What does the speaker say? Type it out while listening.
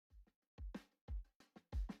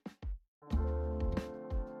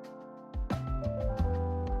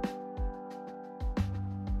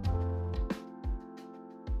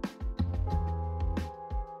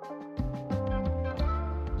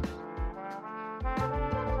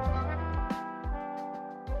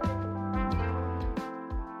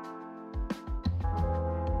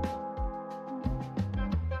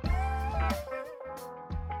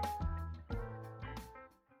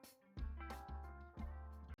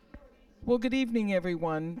Well, good evening,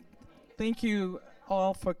 everyone. Thank you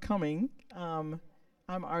all for coming. I'm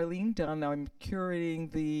Arlene Dunn. I'm curating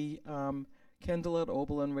the Kendal at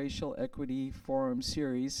Oberlin Racial Equity Forum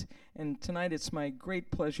series. And tonight it's my great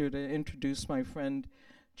pleasure to introduce my friend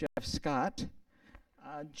Jeff Scott.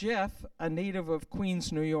 Jeff, a native of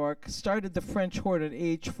Queens, New York, started the French Horn at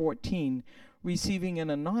age 14, receiving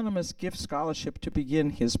an anonymous gift scholarship to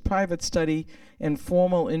begin his private study and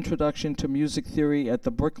formal introduction to music theory at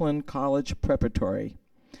the Brooklyn College Preparatory.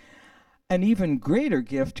 An even greater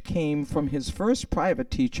gift came from his first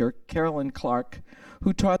private teacher, Carolyn Clark,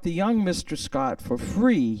 who taught the young Mr. Scott for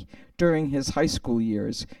free during his high school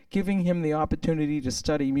years, giving him the opportunity to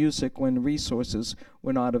study music when resources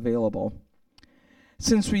were not available.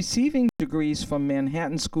 Since receiving degrees from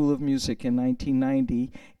Manhattan School of Music in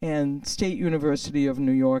 1990 and State University of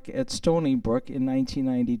New York at Stony Brook in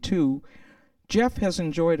 1992, Jeff has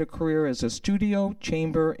enjoyed a career as a studio,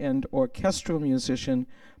 chamber, and orchestral musician,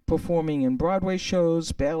 performing in Broadway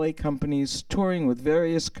shows, ballet companies, touring with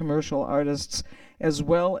various commercial artists, as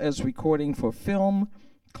well as recording for film,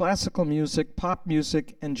 classical music, pop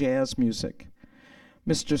music, and jazz music.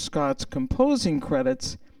 Mr. Scott's composing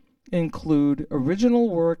credits include original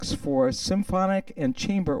works for symphonic and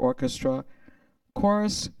chamber orchestra,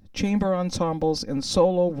 chorus, chamber ensembles, and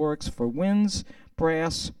solo works for winds,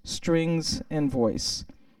 brass, strings, and voice.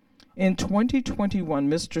 In 2021,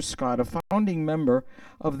 Mr. Scott, a founding member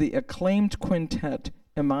of the acclaimed quintet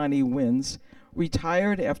Imani Winds,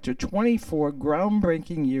 retired after 24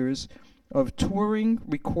 groundbreaking years of touring,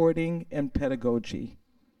 recording, and pedagogy.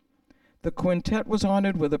 The quintet was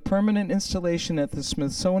honored with a permanent installation at the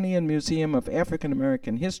Smithsonian Museum of African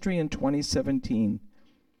American History in 2017.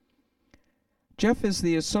 Jeff is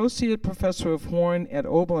the Associate Professor of Horn at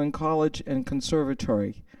Oberlin College and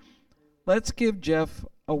Conservatory. Let's give Jeff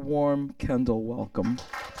a warm Kendal welcome.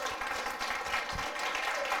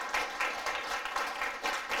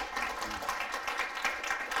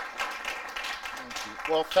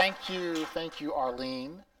 Well, thank you,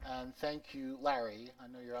 Arlene. And thank you, Larry. I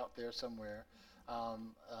know you're out there somewhere.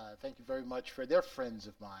 Thank you very much for their friends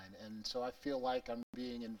of mine. And so I feel like I'm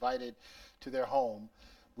being invited to their home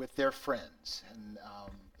with their friends. And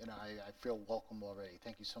I feel welcome already.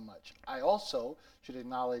 Thank you so much. I also should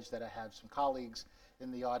acknowledge that I have some colleagues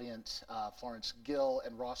in the audience, Florence Gill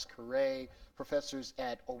and Ross Correa, professors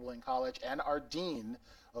at Oberlin College, and our dean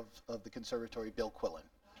of the conservatory, Bill Quillen.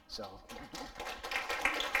 So.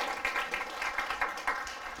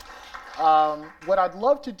 What I'd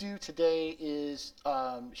love to do today is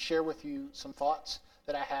share with you some thoughts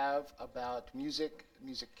that I have about music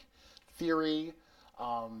theory,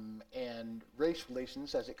 and race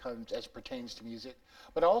relations as it pertains to music.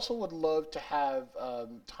 But I also would love to have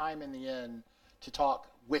time in the end to talk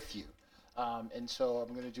with you. And so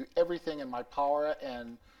I'm going to do everything in my power,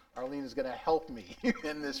 and Arlene is going to help me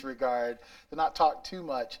in this regard to not talk too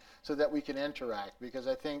much so that we can interact, because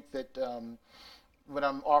I think that what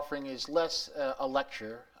I'm offering is less a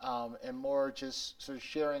lecture and more just sort of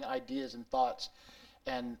sharing ideas and thoughts,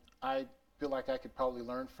 and I feel like I could probably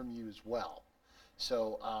learn from you as well.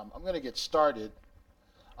 So I'm going to get started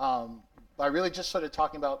by really just sort of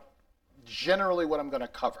talking about generally what I'm going to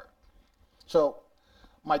cover. So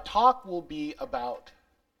my talk will be about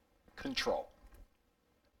control.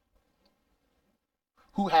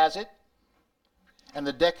 Who has it? And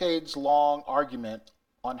the decades-long argument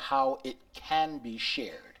on how it can be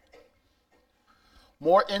shared.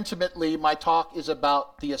 More intimately, my talk is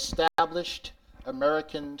about the established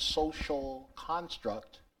American social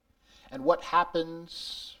construct and what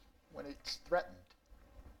happens when it's threatened.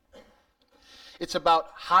 It's about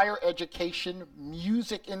higher education,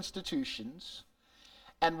 music institutions,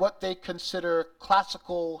 and what they consider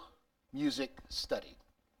classical music study.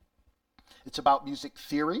 It's about music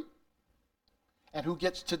theory, and who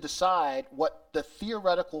gets to decide what the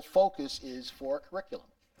theoretical focus is for a curriculum.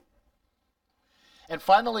 And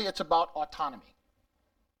finally, it's about autonomy,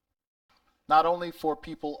 not only for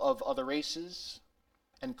people of other races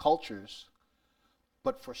and cultures,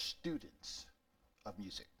 but for students of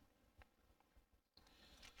music.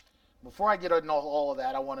 Before I get into all of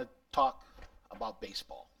that, I want to talk about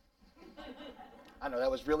baseball. I know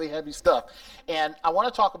that was really heavy stuff. And I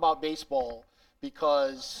want to talk about baseball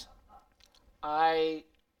because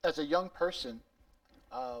as a young person,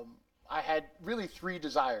 I had really three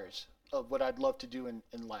desires of what I'd love to do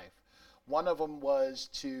in life. One of them was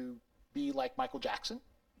to be like Michael Jackson.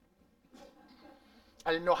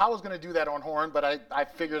 I didn't know how I was going to do that on horn, but I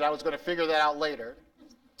figured I was going to figure that out later.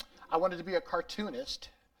 I wanted to be a cartoonist.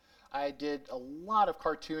 I did a lot of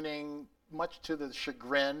cartooning, much to the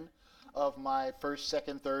chagrin of my first,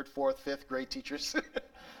 second, third, fourth, fifth grade teachers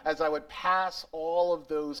as I would pass all of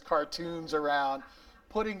those cartoons around,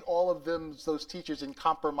 putting all of those teachers in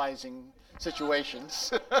compromising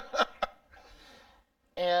situations.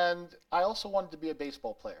 And I also wanted to be a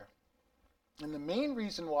baseball player. And the main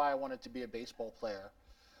reason why I wanted to be a baseball player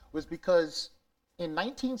was because in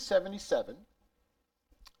 1977,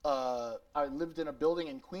 I lived in a building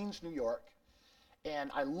in Queens, New York,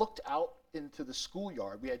 and I looked out into the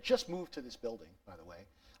schoolyard. We had just moved to this building, by the way.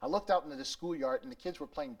 I looked out into the schoolyard, and the kids were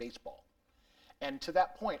playing baseball. And to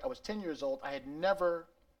that point, I was 10 years old. I had never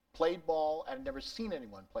played ball. I had never seen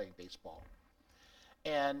anyone playing baseball.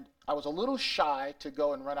 And I was a little shy to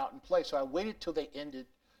go and run out and play, so I waited till they ended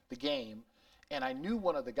the game. And I knew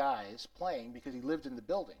one of the guys playing because he lived in the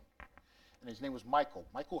building. And his name was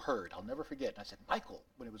Michael Hurd. I'll never forget. And I said, Michael,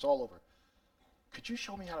 when it was all over, could you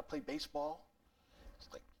show me how to play baseball? He's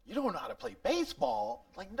like, you don't know how to play baseball?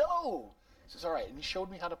 I'm like, no. He says, all right. And he showed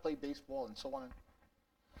me how to play baseball and so on.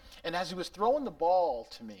 And as he was throwing the ball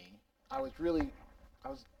to me, I was really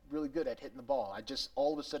good at hitting the ball. I just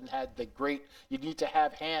all of a sudden had you need to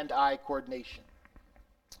have hand-eye coordination.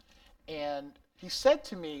 And he said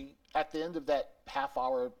to me at the end of that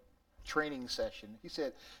half-hour training session, he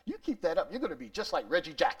said, you keep that up, you're going to be just like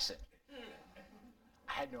Reggie Jackson.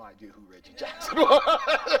 I had no idea who Reggie Jackson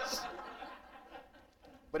was.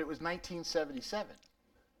 But it was 1977.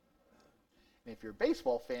 And if you're a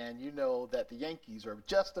baseball fan, you know that the Yankees are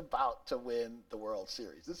just about to win the World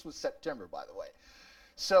Series. This was September, by the way.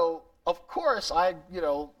 So, of course,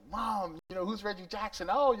 Mom, who's Reggie Jackson?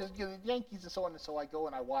 Oh, the Yankees and so on. And so I go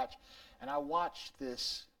and I watch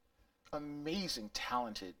this amazing,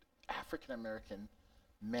 talented African-American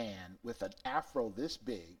man with an afro this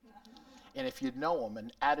big, and if you know him,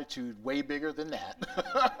 an attitude way bigger than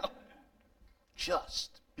that,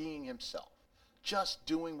 just being himself, just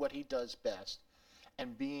doing what he does best,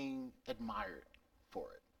 and being admired for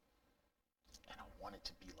it. And I wanted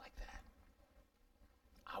to be like that.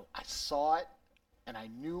 I saw it, and I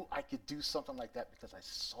knew I could do something like that because I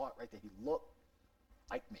saw it right there. He looked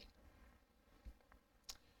like me.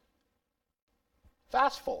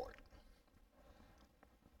 Fast forward.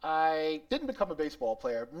 I didn't become a baseball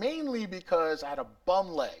player, mainly because I had a bum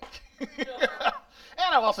leg. And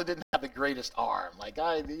I also didn't have the greatest arm. The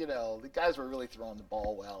guys were really throwing the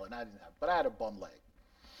ball well, and but I had a bum leg.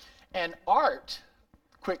 And art,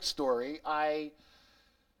 quick story, I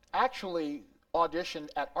actually auditioned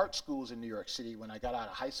at art schools in New York City when I got out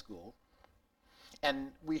of high school.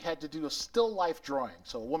 And we had to do a still life drawing.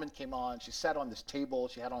 So a woman came on, she sat on this table,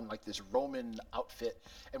 she had on like this Roman outfit,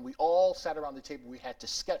 and we all sat around the table. We had to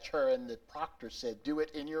sketch her, and the proctor said, do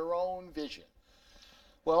it in your own vision.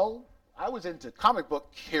 Well, I was into comic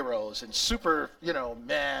book heroes and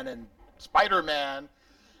Man and Spider-Man.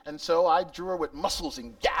 And so I drew her with muscles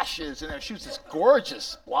and gashes, and she was this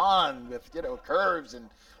gorgeous blonde with, curves, and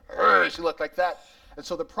she looked like that. And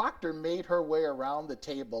so the proctor made her way around the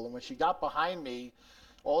table, and when she got behind me,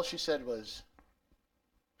 all she said was,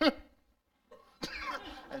 and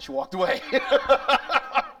she walked away.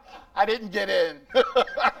 I didn't get in.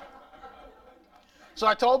 So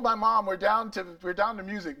I told my mom, we're down to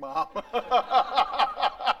music, Mom.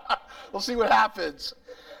 We'll see what happens.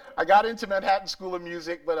 I got into Manhattan School of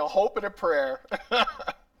Music, but a hope and a prayer.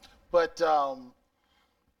 But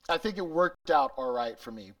I think it worked out all right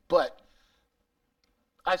for me. But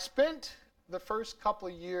I spent the first couple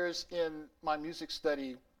of years in my music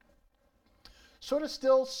study sort of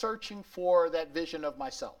still searching for that vision of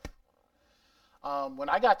myself. When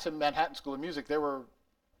I got to Manhattan School of Music, there were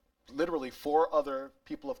literally 4 other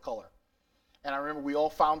people of color. And I remember we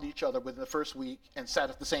all found each other within the first week and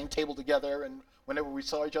sat at the same table together, and whenever we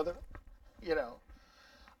saw each other,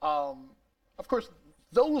 of course,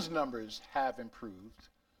 those numbers have improved.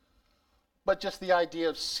 But just the idea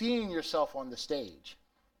of seeing yourself on the stage,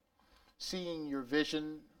 seeing your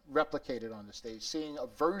vision replicated on the stage, seeing a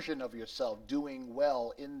version of yourself doing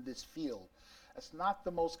well in this field, that's not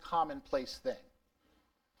the most commonplace thing.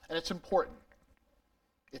 And it's important.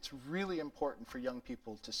 It's really important for young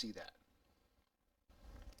people to see that.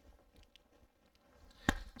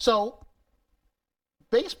 So,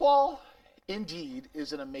 baseball, indeed,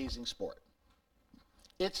 is an amazing sport.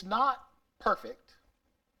 It's not perfect,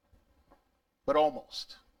 but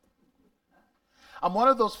almost. I'm one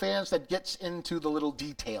of those fans that gets into the little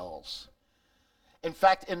details. In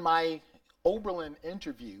fact, in my Oberlin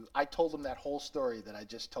interview, I told them that whole story that I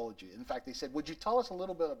just told you. In fact, they said, would you tell us a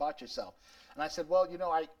little bit about yourself? And I said, well,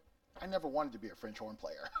 I never wanted to be a French horn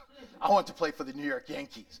player. I wanted to play for the New York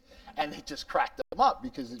Yankees. And they just cracked them up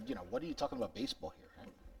because, what are you talking about baseball here?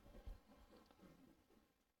 Right?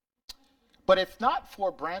 But if not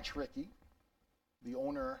for Branch Rickey, the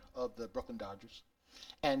owner of the Brooklyn Dodgers,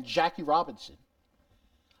 and Jackie Robinson,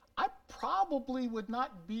 I probably would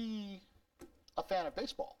not be a fan of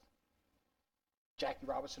baseball. Jackie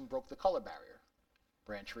Robinson broke the color barrier.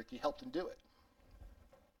 Branch Rickey helped him do it.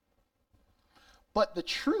 But the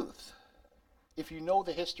truth, if you know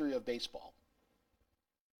the history of baseball,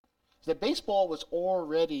 is that baseball was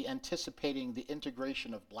already anticipating the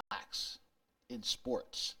integration of blacks in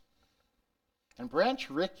sports. And Branch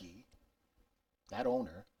Rickey, that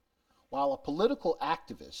owner, while a political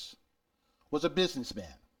activist, was a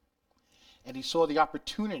businessman. And he saw the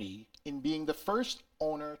opportunity in being the first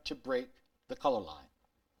owner to break the color line.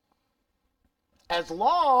 As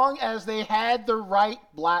long as they had the right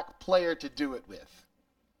black player to do it with.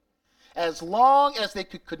 As long as they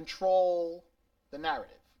could control the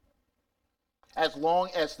narrative. As long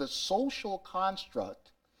as the social construct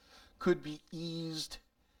could be eased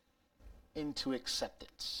into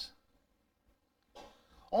acceptance.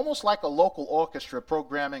 Almost like a local orchestra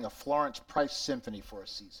programming a Florence Price symphony for a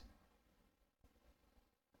season.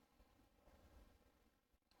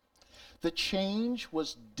 The change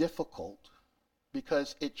was difficult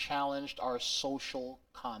because it challenged our social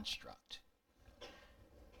construct.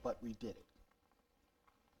 But we did it.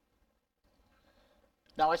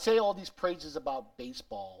 Now, I say all these praises about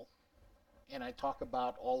baseball, and I talk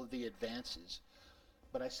about all of the advances,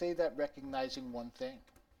 but I say that recognizing one thing.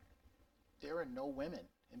 There are no women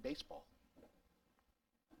in baseball.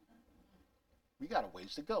 We got a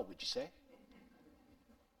ways to go, would you say?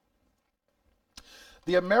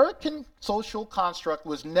 The American social construct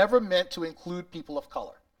was never meant to include people of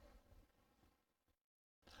color.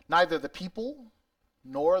 Neither the people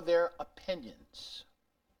nor their opinions.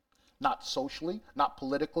 Not socially, not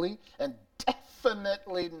politically, and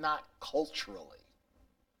definitely not culturally.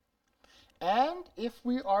 And if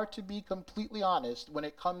we are to be completely honest, when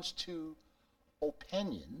it comes to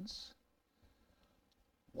opinions,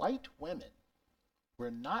 white women were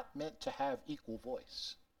not meant to have equal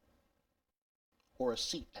voice or a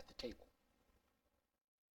seat at the table.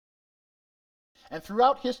 And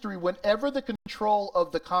throughout history, whenever the control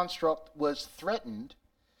of the construct was threatened,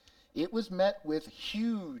 it was met with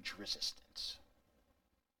huge resistance.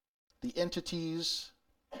 The entities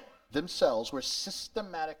themselves were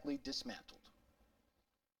systematically dismantled,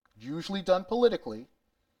 usually done politically,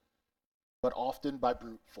 but often by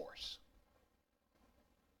brute force.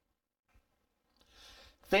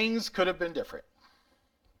 Things could have been different.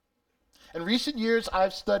 In recent years,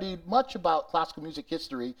 I've studied much about classical music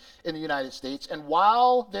history in the United States, and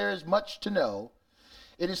while there is much to know,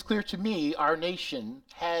 it is clear to me our nation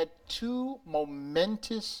had two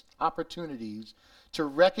momentous opportunities to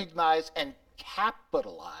recognize and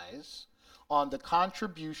capitalize on the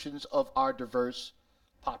contributions of our diverse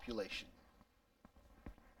population.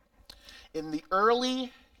 In the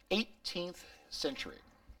early 18th century,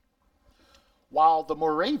 while the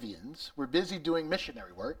Moravians were busy doing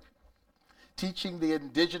missionary work, teaching the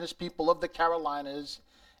indigenous people of the Carolinas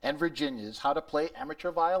and Virginias how to play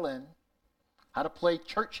amateur violin, how to play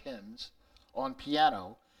church hymns on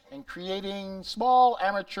piano, and creating small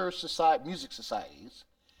amateur music societies,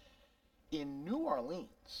 in New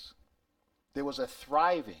Orleans, there was a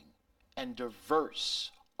thriving and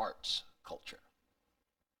diverse arts culture.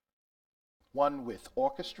 One with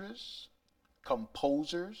orchestras,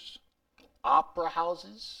 composers, opera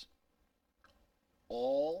houses,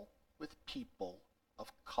 all with people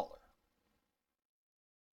of color.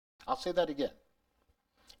 I'll say that again.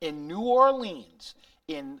 In New Orleans,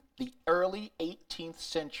 in the early 18th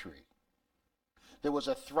century, there was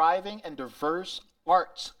a thriving and diverse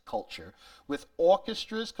arts culture with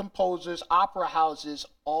orchestras, composers, opera houses,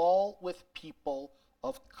 all with people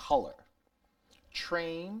of color.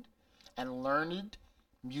 Trained and learned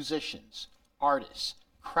musicians, artists,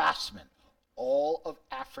 craftsmen, all of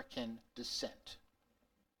African descent.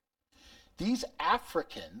 These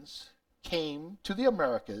Africans came to the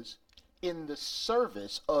Americas in the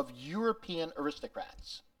service of European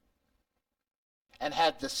aristocrats and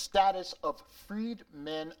had the status of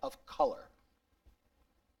freedmen of color.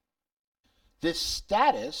 This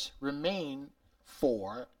status remained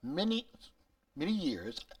for many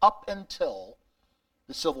years up until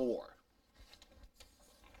the Civil War.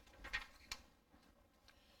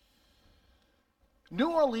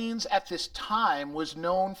 New Orleans at this time was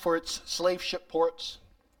known for its slave ship ports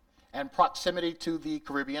and proximity to the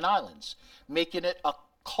Caribbean islands, making it a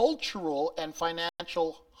cultural and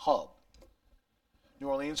financial hub. New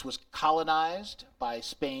Orleans was colonized by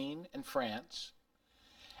Spain and France,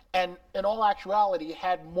 and in all actuality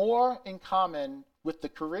had more in common with the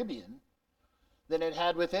Caribbean than it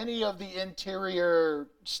had with any of the interior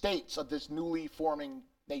states of this newly forming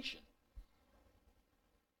nation.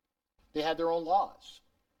 They had their own laws.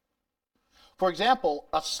 For example,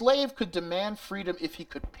 a slave could demand freedom if he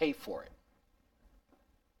could pay for it.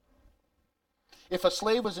 If a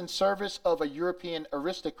slave was in service of a European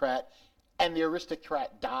aristocrat and the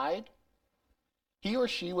aristocrat died, he or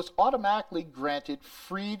she was automatically granted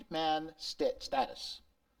freedman status.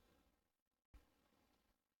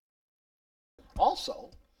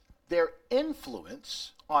 Also, their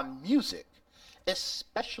influence on music,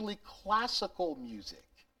 especially classical music,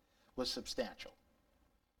 was substantial.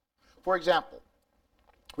 For example,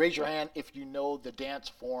 raise your hand if you know the dance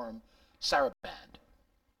form saraband.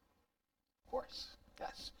 Of course,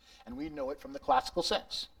 yes. And we know it from the classical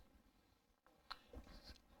sense,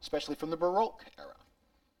 especially from the Baroque era.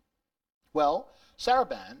 Well,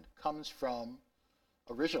 saraband comes from,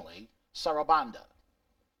 originally, Sarabanda,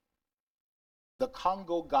 the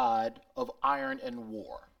Congo god of iron and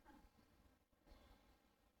war.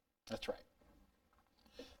 That's right.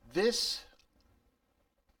 This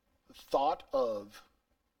thought of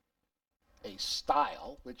a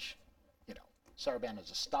style, which, saraband is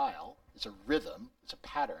a style, it's a rhythm, it's a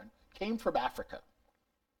pattern, came from Africa.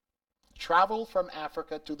 Traveled from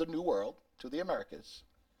Africa to the New World, to the Americas,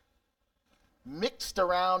 mixed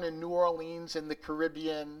around in New Orleans in the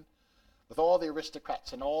Caribbean with all the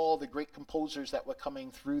aristocrats and all the great composers that were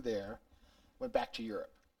coming through there, went back to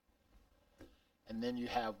Europe. And then you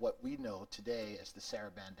have what we know today as the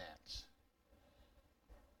saraband dance.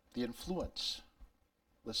 The influence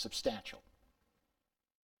was substantial.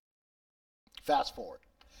 Fast forward.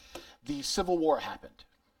 The Civil War happened.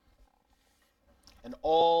 And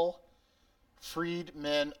all freed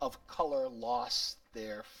men of color lost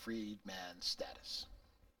their freedman status.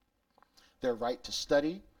 Their right to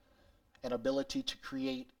study and ability to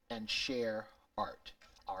create and share art.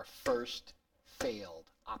 Our first failed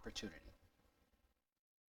opportunity.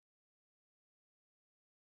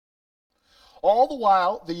 All the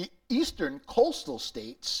while, the eastern coastal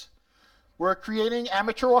states were creating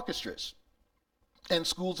amateur orchestras and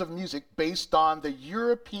schools of music based on the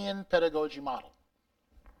European pedagogy model.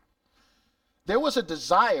 There was a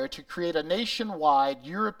desire to create a nationwide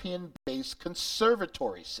European-based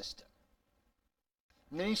conservatory system.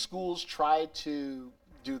 Many schools tried to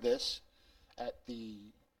do this at the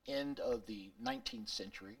end of the 19th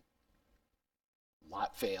century. A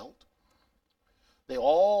lot failed. They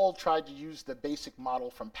all tried to use the basic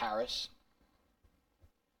model from Paris.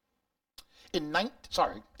 In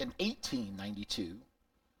 1892,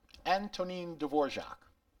 Antonin Dvorak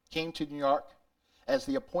came to New York as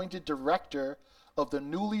the appointed director of the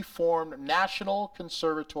newly formed National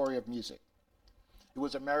Conservatory of Music. It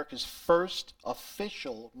was America's first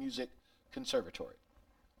official music conservatory.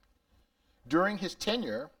 During his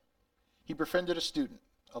tenure, he befriended a student,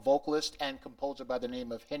 a vocalist and composer by the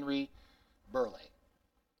name of Henry Burleigh,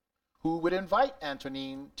 who would invite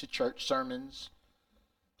Antonin to church sermons.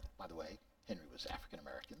 By the way, Henry was African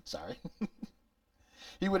American, sorry.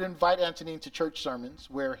 He would invite Antonin to church sermons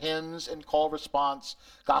where hymns and call response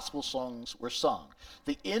gospel songs were sung.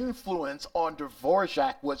 The influence on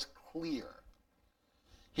Dvorak was clear.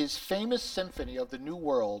 His famous symphony of the New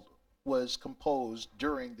World was composed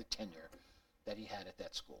during the tenure that he had at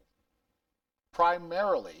that school,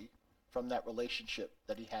 primarily from that relationship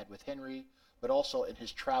that he had with Henry, but also in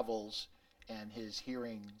his travels and his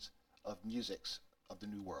hearings of musics of the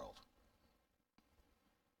New World.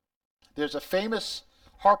 There's a famous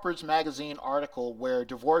Harper's Magazine article where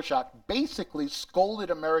Dvorak basically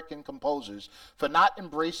scolded American composers for not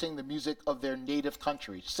embracing the music of their native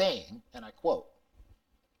country, saying, and I quote,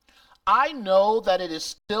 "I know that it is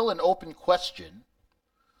still an open question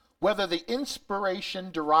whether the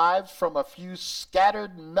inspiration derived from a few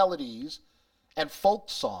scattered melodies and folk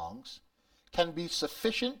songs can be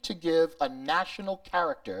sufficient to give a national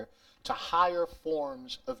character to higher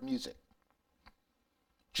forms of music.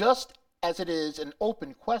 Just as it is an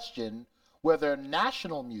open question whether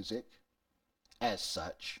national music, as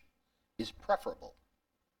such, is preferable.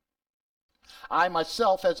 I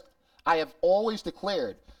myself, as I have always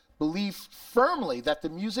declared, believe firmly that the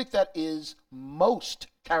music that is most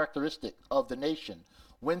characteristic of the nation,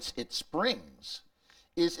 whence it springs,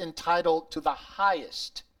 is entitled to the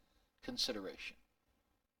highest consideration."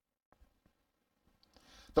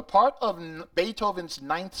 The part of Beethoven's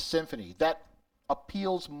Ninth Symphony that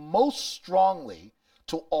appeals most strongly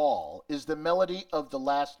to all is the melody of the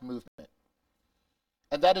last movement,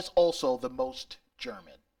 and that is also the most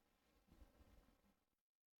German.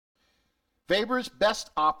 Weber's best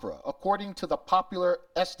opera, according to the popular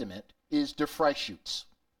estimate, is Der Freischütz.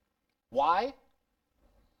 Why?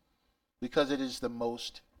 because it is the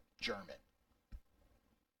most German.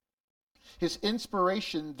 His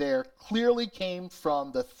inspiration there clearly came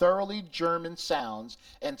from the thoroughly German sounds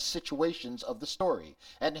and situations of the story,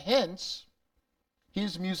 and hence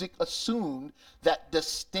his music assumed that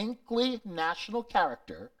distinctly national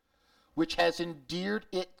character which has endeared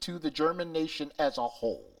it to the German nation as a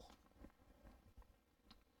whole.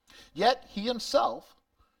 Yet he himself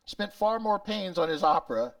spent far more pains on his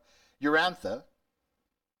opera, Euryanthe,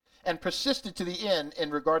 and persisted to the end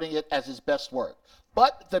in regarding it as his best work.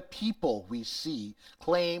 But the people, we see,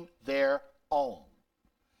 claim their own.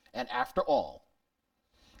 And after all,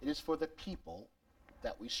 it is for the people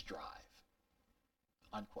that we strive.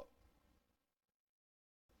 Unquote.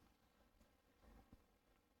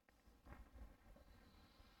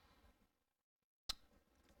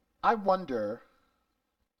 I wonder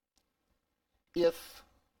if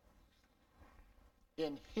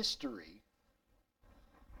in history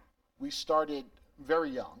we started very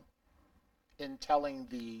young in telling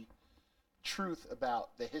the truth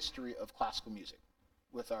about the history of classical music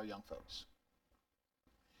with our young folks.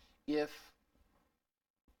 If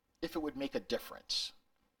it would make a difference.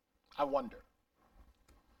 I wonder.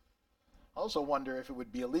 I also wonder if it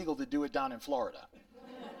would be illegal to do it down in Florida.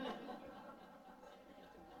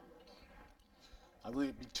 I believe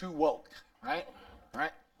it'd be too woke, right?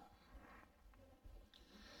 Right?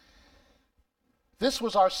 This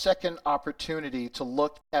was our second opportunity to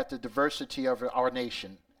look at the diversity of our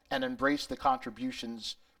nation and embrace the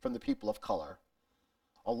contributions from the people of color,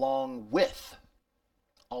 along with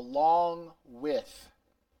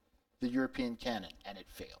the European canon, and it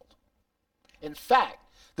failed. In fact,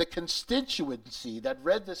 the constituency that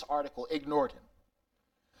read this article ignored him.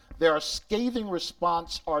 There are scathing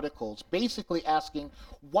response articles basically asking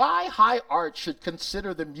why high art should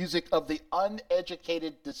consider the music of the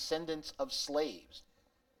uneducated descendants of slaves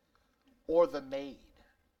or the maid.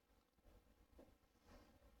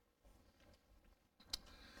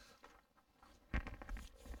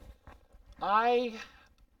 I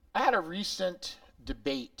had a recent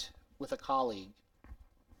debate with a colleague,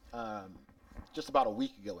 just about a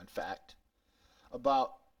week ago, in fact,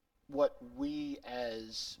 about what we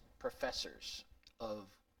as professors of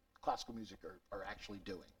classical music are actually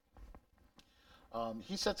doing.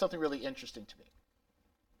 He said something really interesting to me.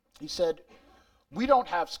 He said, we don't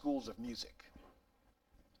have schools of music.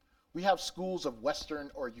 We have schools of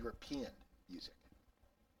Western or European music.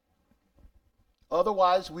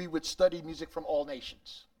 Otherwise, we would study music from all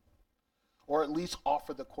nations, or at least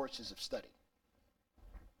offer the courses of study.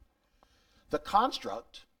 The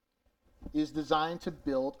construct is designed to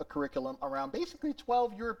build a curriculum around basically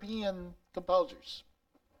 12 European composers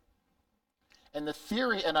and the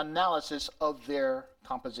theory and analysis of their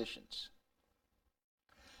compositions.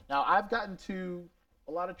 Now, I've gotten into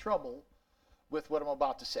a lot of trouble with what I'm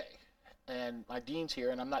about to say, and my dean's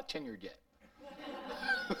here, and I'm not tenured yet.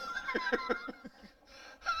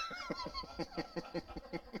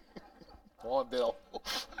 Come on, Bill.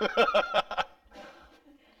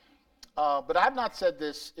 But I've not said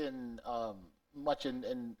this in much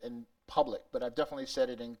in public, but I've definitely said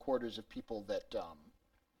it in quarters of people that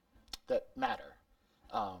matter.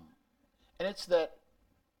 And it's that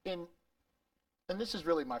and this is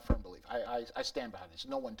really my firm belief. I stand behind this.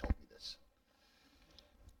 No one told me this.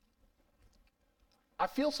 I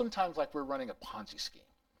feel sometimes like we're running a Ponzi scheme.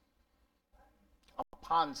 A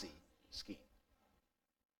Ponzi scheme.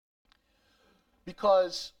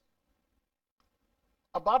 Because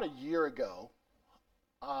about a year ago,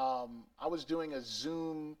 I was doing a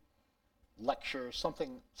Zoom lecture,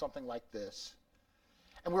 something like this,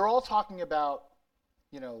 and we were all talking about,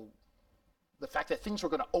 the fact that things were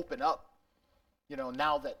going to open up,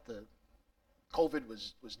 now that the COVID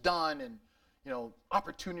was done, and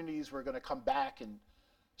opportunities were going to come back, and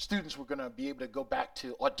students were going to be able to go back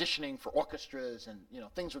to auditioning for orchestras, and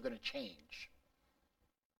things were going to change.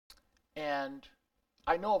 And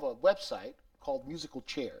I know of a website called Musical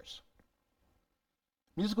Chairs.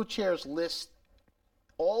 Musical Chairs lists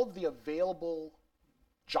all of the available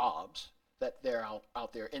jobs that they're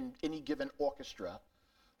out there in any given orchestra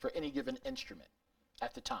for any given instrument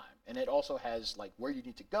at the time. And it also has like where you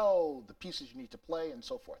need to go, the pieces you need to play, and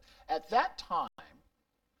so forth. At that time,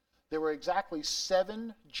 there were exactly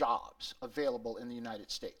 7 jobs available in the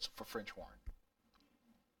United States for French horn.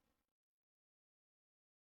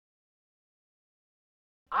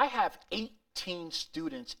 I have 18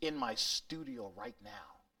 students in my studio right now.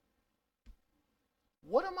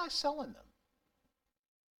 What am I selling them?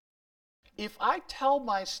 If I tell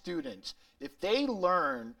my students, if they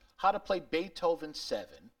learn how to play Beethoven 7,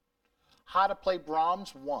 how to play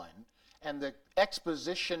Brahms 1, and the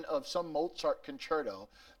exposition of some Mozart concerto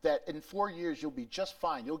that in 4 years you'll be just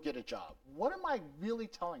fine, you'll get a job. What am I really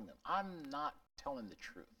telling them? I'm not telling the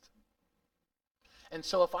truth. And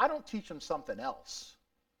so if I don't teach them something else,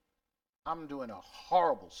 I'm doing a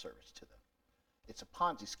horrible service to them. It's a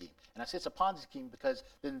Ponzi scheme. And I say it's a Ponzi scheme because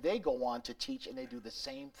then they go on to teach and they do the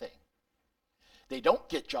same thing. They don't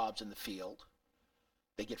get jobs in the field.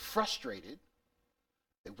 They get frustrated.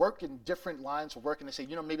 They work in different lines of work and they say,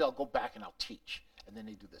 maybe I'll go back and I'll teach. And then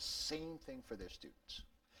they do the same thing for their students.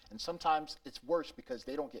 And sometimes it's worse because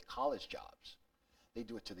they don't get college jobs. They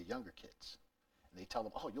do it to the younger kids. And they tell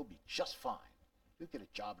them, oh, you'll be just fine. You'll get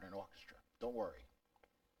a job in an orchestra. Don't worry.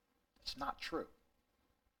 It's not true.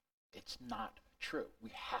 It's not true.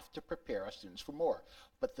 We have to prepare our students for more.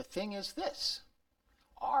 But the thing is this.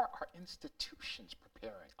 Are our institutions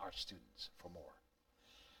preparing our students for more?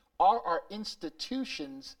 Are our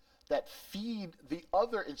institutions that feed the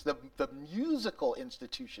other, the musical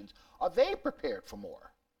institutions, are they prepared for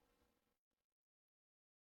more?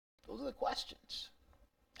 Those are the questions.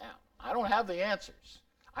 Now, I don't have the answers.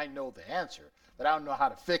 I know the answer, but I don't know how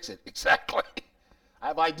to fix it exactly. I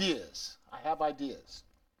have ideas.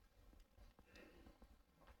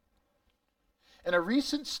 In a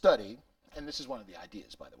recent study, and this is one of the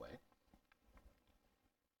ideas, by the way,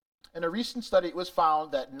 in a recent study, it was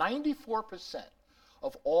found that 94%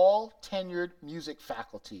 of all tenured music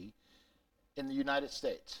faculty in the United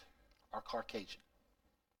States are Caucasian.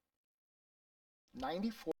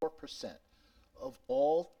 94% of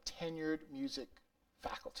all tenured music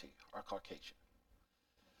faculty are Caucasian.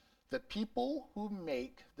 The people who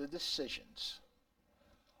make the decisions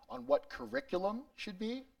on what curriculum should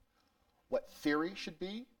be, what theory should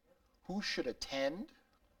be, who should attend,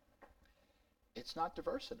 it's not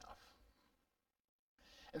diverse enough.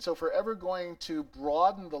 And so if we're ever going to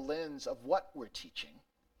broaden the lens of what we're teaching,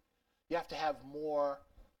 you have to have more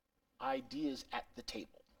ideas at the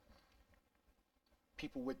table.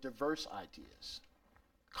 People with diverse ideas,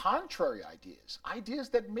 contrary ideas, ideas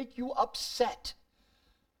that make you upset.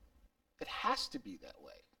 It has to be that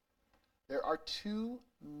way. There are too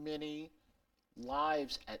many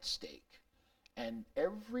lives at stake. And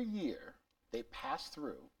every year they pass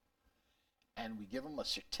through and we give them a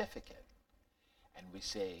certificate and we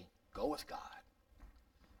say, go with God.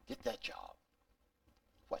 Get that job.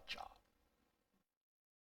 What job?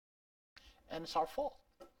 And it's our fault.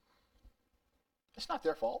 It's not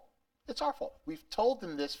their fault. It's our fault. We've told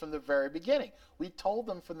them this from the very beginning. We told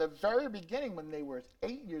them from the very beginning when they were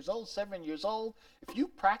 8 years old, 7 years old, if you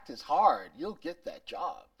practice hard, you'll get that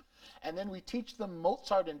job. And then we teach them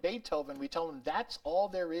Mozart and Beethoven. We tell them that's all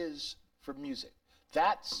there is for music.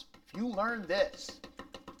 If you learn this,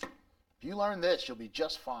 you'll be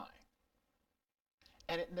just fine.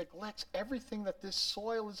 And it neglects everything that this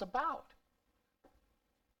soil is about.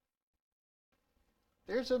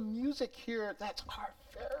 There's a music here that's our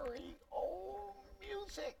very own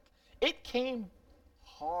music. It came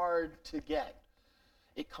hard to get.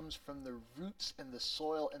 It comes from the roots and the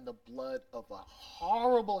soil and the blood of a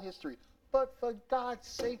horrible history. But for God's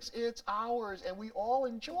sakes, it's ours and we all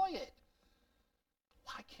enjoy it.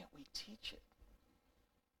 Why can't we teach it?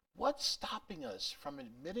 What's stopping us from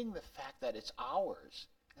admitting the fact that it's ours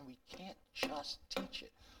and we can't just teach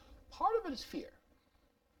it? Part of it is fear.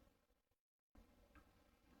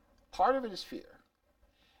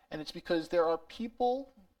 And it's because there are people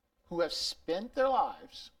who have spent their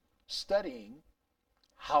lives studying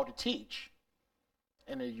how to teach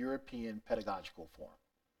in a European pedagogical form.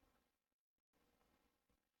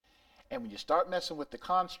 And when you start messing with the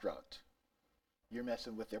construct, you're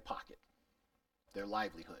messing with their pocket, their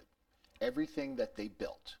livelihood, everything that they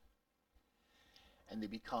built. And they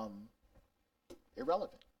become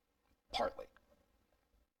irrelevant, partly.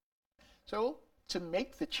 So to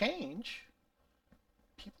make the change,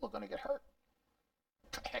 people are going to get hurt.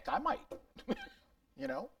 Heck, I might.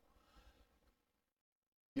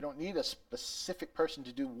 You don't need a specific person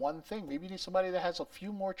to do one thing. Maybe you need somebody that has a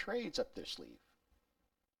few more trades up their sleeve.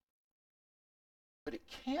 But it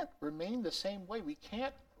can't remain the same way. We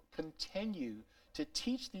can't continue to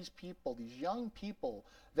teach these people, these young people,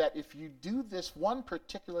 that if you do this one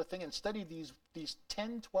particular thing and study these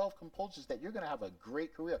 10, 12 composers, that you're going to have a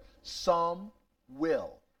great career. Some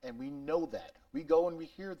will, and we know that. We go and we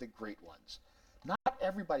hear the great ones. Not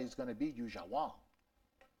everybody's going to be Yu Jia Wang.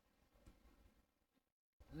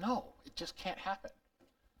 No, it just can't happen.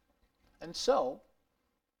 And so,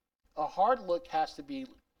 a hard look has to be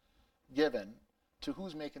given to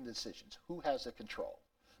who's making the decisions, who has the control.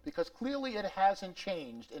 Because clearly it hasn't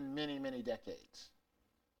changed in many, many decades.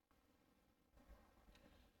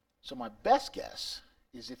 So my best guess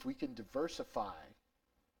is if we can diversify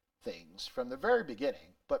things from the very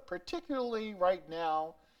beginning, but particularly right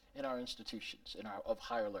now in our institutions of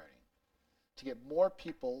higher learning, to get more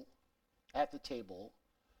people at the table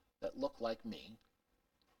that look like me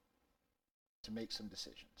to make some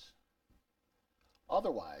decisions.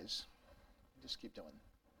 Otherwise, just keep doing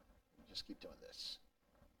this.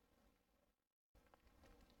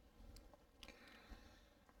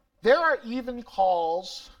 There are even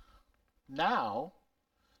calls now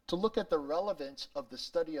to look at the relevance of the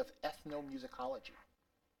study of ethnomusicology.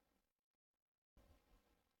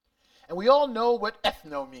 And we all know what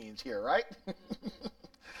ethno means here, right?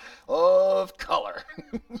 Of color.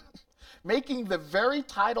 Making the very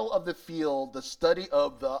title of the field the study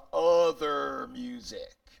of the other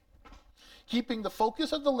music. Keeping the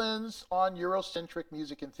focus of the lens on Eurocentric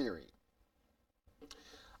music and theory.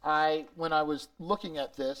 When I was looking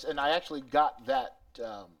at this, and I actually got that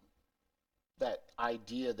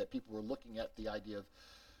idea that people were looking at the idea of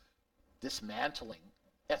dismantling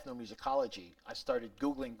ethnomusicology, I started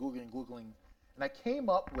Googling, and I came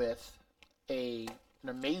up with an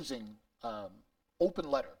amazing open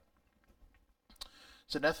letter.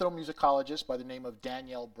 It's an ethnomusicologist by the name of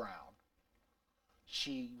Danielle Brown.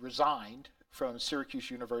 She resigned from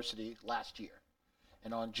Syracuse University last year,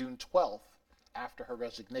 and on June 12th, after her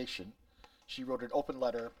resignation, she wrote an open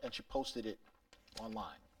letter and she posted it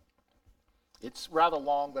online. It's rather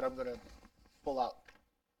long, but I'm going to pull out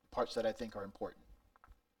parts that I think are important.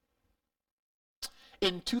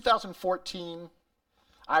 In 2014,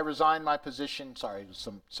 I resigned my position. Sorry, it was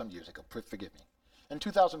some years ago. Forgive me. In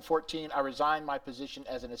 2014, I resigned my position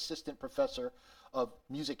as an assistant professor of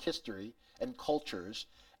music history and cultures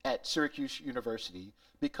at Syracuse University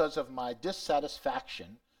because of my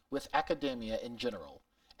dissatisfaction with academia in general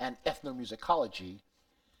and ethnomusicology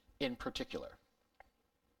in particular.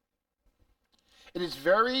 It is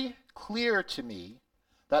very clear to me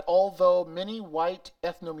that although many white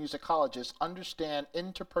ethnomusicologists understand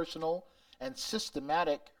interpersonal and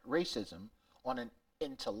systematic racism on an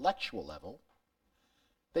intellectual level,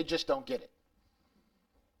 they just don't get it.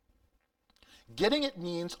 Getting it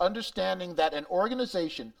means understanding that an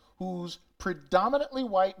organization whose predominantly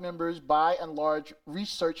white members, by and large,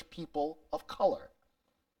 research people of color,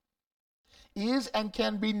 is and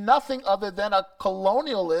can be nothing other than a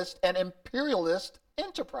colonialist and imperialist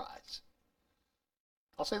enterprise.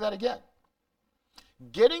 I'll say that again.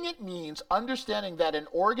 Getting it means understanding that an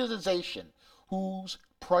organization whose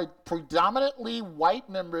predominantly white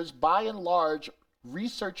members, by and large,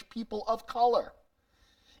 research people of color,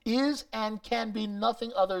 is and can be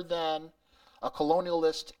nothing other than a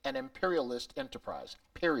colonialist and imperialist enterprise,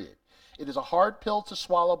 period. It is a hard pill to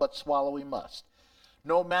swallow, but swallow we must.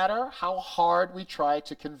 No matter how hard we try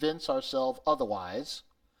to convince ourselves otherwise,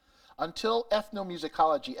 until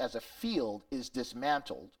ethnomusicology as a field is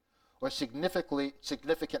dismantled or significantly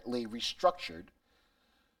restructured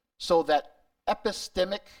so that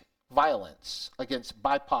epistemic violence against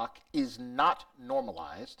BIPOC is not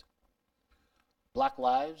normalized, Black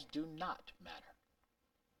lives do not matter.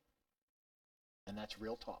 And that's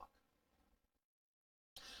real talk.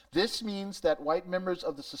 This means that white members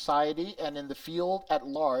of the society and in the field at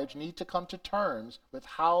large need to come to terms with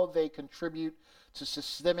how they contribute to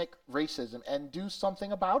systemic racism and do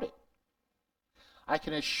something about it. I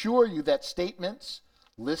can assure you that statements,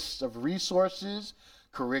 lists of resources,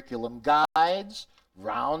 curriculum guides,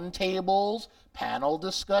 roundtables, panel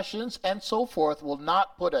discussions, and so forth will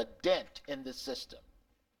not put a dent in the system.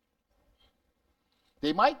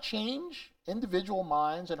 They might change individual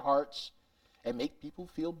minds and hearts and make people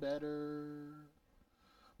feel better.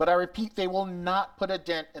 But I repeat, they will not put a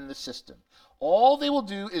dent in the system. All they will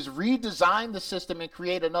do is redesign the system and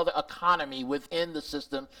create another economy within the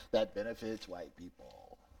system that benefits white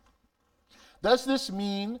people. Does this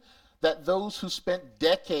mean that those who spent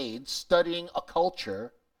decades studying a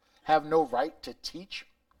culture have no right to teach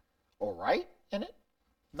or write in it?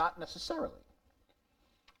 Not necessarily.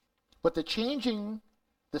 But the changing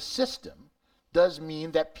the system does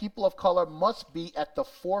mean that people of color must be at the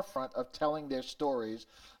forefront of telling their stories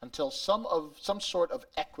until some sort of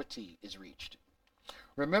equity is reached.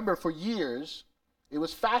 Remember, for years, it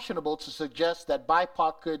was fashionable to suggest that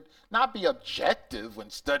BIPOC could not be objective when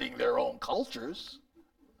studying their own cultures.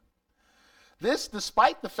 This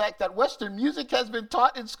despite the fact that Western music has been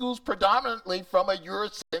taught in schools predominantly from a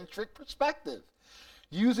Eurocentric perspective,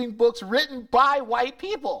 using books written by white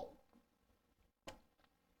people.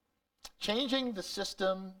 Changing the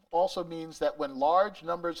system also means that when large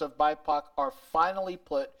numbers of BIPOC are finally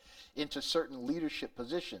put into certain leadership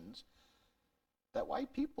positions, that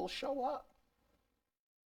white people show up.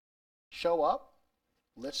 Show up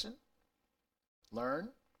listen, learn,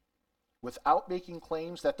 without making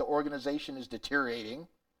claims that the organization is deteriorating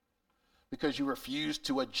because you refuse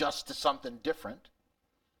to adjust to something different,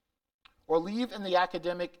 or leave in the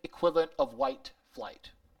academic equivalent of white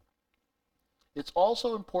flight. It's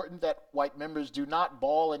also important that white members do not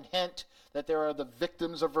bawl and hint that they are the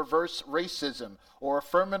victims of reverse racism or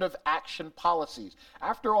affirmative action policies.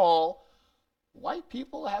 After all, white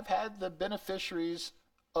people have had the beneficiaries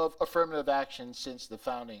of affirmative action since the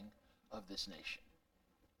founding of this nation.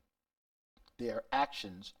 Their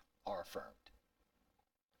actions are affirmed.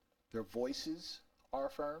 Their voices are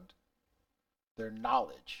affirmed. Their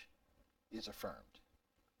knowledge is affirmed.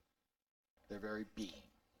 Their very being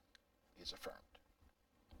is affirmed.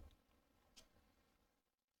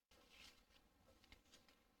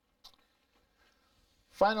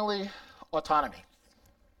 Finally, autonomy.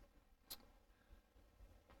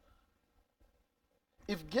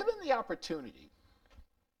 If given the opportunity,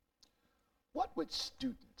 what would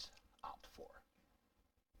students opt for?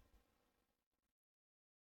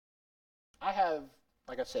 I have,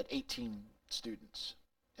 like I said, 18 students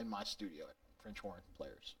in my studio at French Horn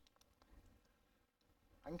Players.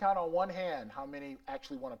 I can count on one hand how many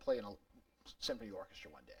actually want to play in a symphony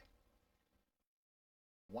orchestra one day.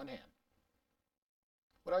 One hand.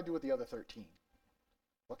 What do I do with the other 13?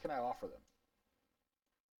 What can I offer them?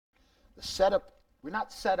 The setup, we're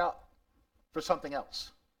not set up for something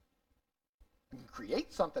else. We can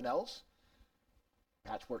create something else.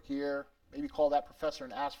 Patchwork here, maybe call that professor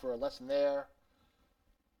and ask for a lesson there.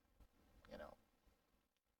 You know,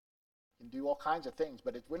 you can do all kinds of things,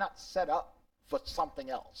 but we're not set up for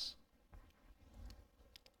something else.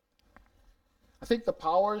 I think the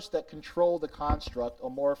powers that control the construct are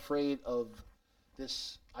more afraid of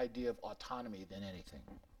this idea of autonomy than anything.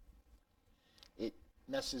 It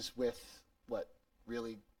messes with what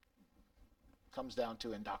really comes down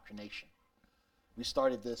to indoctrination. We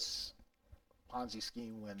started this Ponzi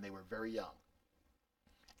scheme when they were very young,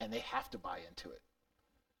 and they have to buy into it.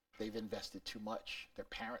 They've invested too much. Their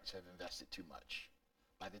parents have invested too much.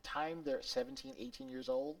 By the time they're 17, 18 years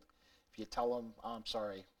old, if you tell them, oh, I'm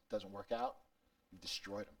sorry, it doesn't work out, you've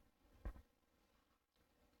destroyed them.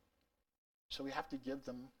 So we have to give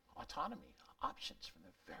them autonomy, options from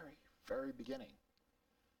the very, very beginning.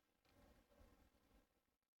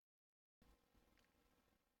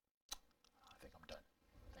 I think I'm done.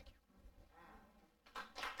 Thank you.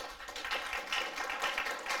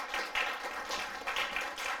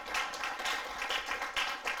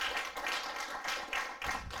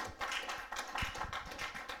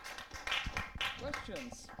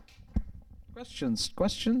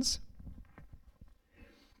 Questions?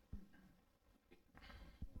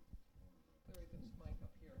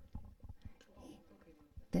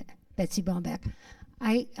 Betsy Bombeck.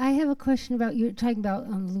 I have a question about, you were talking about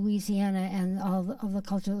Louisiana and all the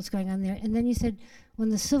culture that's going on there. And then you said when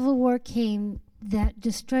the Civil War came, that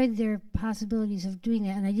destroyed their possibilities of doing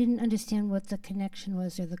that. And I didn't understand what the connection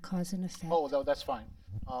was or the cause and effect. Oh, no, that's fine.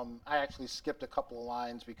 I actually skipped a couple of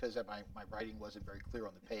lines because my writing wasn't very clear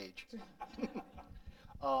on the page.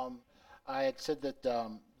 I had said that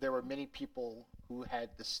there were many people who had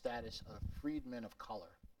the status of freedmen of color.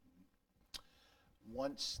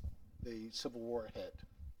 Once the Civil War hit,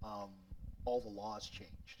 all the laws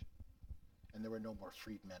changed, and there were no more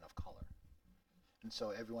freedmen of color. And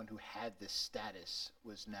so everyone who had this status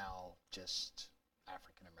was now just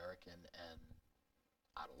African American and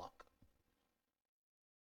out of luck.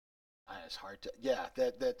 And it's hard to,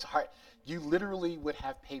 that's hard. You literally would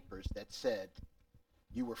have papers that said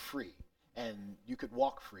you were free, and you could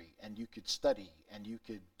walk free, and you could study, and you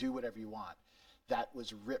could do whatever you want. That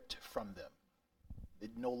was ripped from them.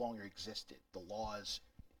 It no longer existed. The laws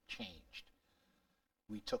changed.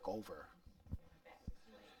 We took over.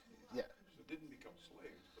 Yeah. So they didn't become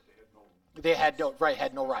slaves, but they had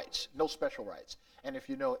no rights, no special rights. And if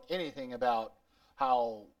you know anything about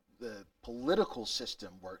how the political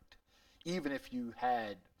system worked, even if you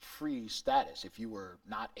had free status, if you were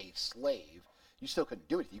not a slave, you still couldn't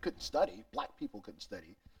do it. You couldn't study. Black people couldn't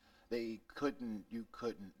study. You couldn't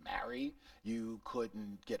marry, you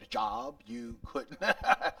couldn't get a job, you couldn't,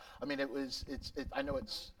 I mean, you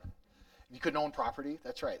couldn't own property,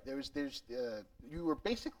 that's right. You were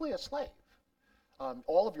basically a slave.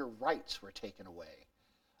 All of your rights were taken away.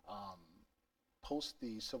 Post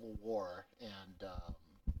the Civil War and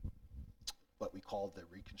what we call the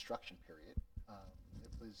Reconstruction period, it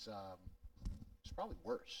was probably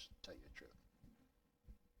worse, to tell you the truth.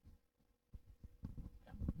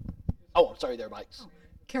 Oh, I'm sorry, there, Mike's.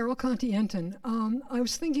 Carol Conti-Enton. I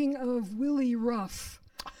was thinking of Willie Ruff,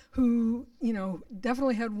 who,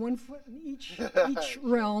 definitely had one foot in each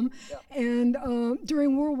realm. And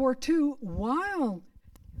during World War II, while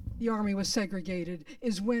the Army was segregated,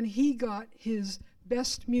 is when he got his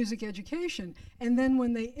best music education. And then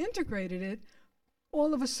when they integrated it,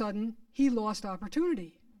 all of a sudden, he lost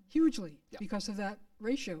opportunity hugely because of that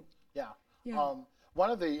ratio. Yeah. One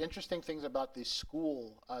of the interesting things about the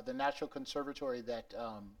school, the National Conservatory that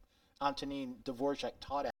Antonin Dvorak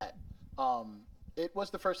taught at, it was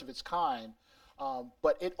the first of its kind,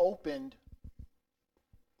 but it opened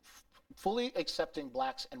fully accepting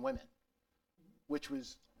blacks and women, which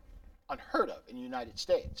was unheard of in the United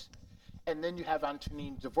States. And then you have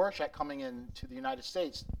Antonin Dvorak coming into the United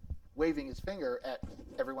States, waving his finger at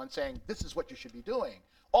everyone saying, this is what you should be doing.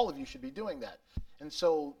 All of you should be doing that. And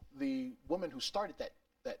so the woman who started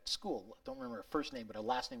that school, I don't remember her first name, but her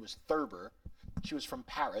last name was Thurber. She was from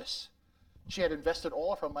Paris. She had invested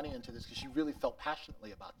all of her money into this because she really felt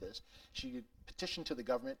passionately about this. She petitioned to the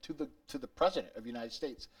government, to the president of the United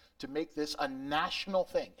States, to make this a national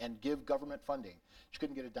thing and give government funding. She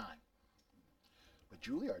couldn't get a dime. But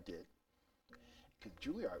Juilliard did, because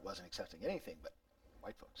Juilliard wasn't accepting anything but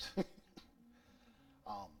white folks.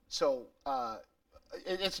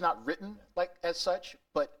 It's not written like as such,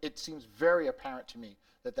 but it seems very apparent to me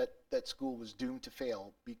that school was doomed to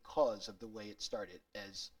fail because of the way it started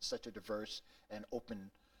as such a diverse and open,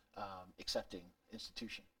 accepting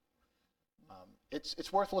institution.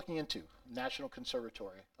 It's worth looking into. National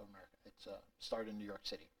Conservatory of America. It's started in New York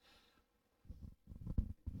City.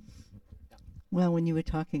 Well, when you were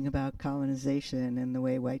talking about colonization and the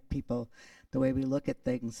way white people, the way we look at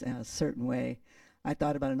things in a certain way, I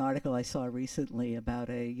thought about an article I saw recently about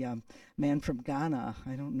a man from Ghana.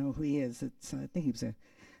 I don't know who he is. I think he was a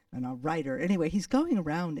writer. Anyway, he's going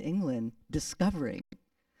around England discovering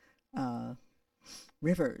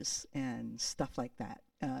rivers and stuff like that.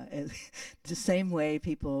 The same way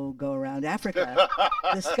people go around Africa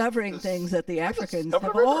discovering things that the Africans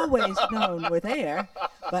have always known were there,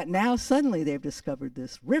 but now suddenly they've discovered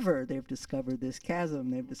this river, they've discovered this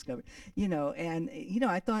chasm, they've discovered,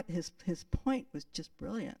 I thought his point was just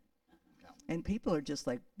brilliant. And people are just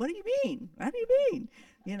like, what do you mean? What do you mean?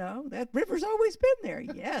 That river's always been there.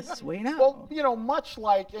 Yes, we know. Well, much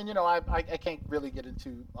like, and I can't really get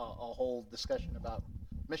into a whole discussion about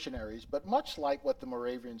missionaries, but much like what the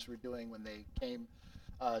Moravians were doing when they came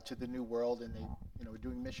to the New World, and they were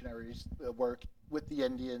doing missionaries work with the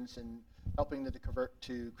Indians and helping them to convert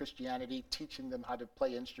to Christianity, teaching them how to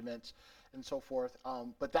play instruments and so forth.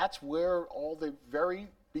 But that's where all the very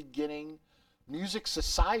beginning music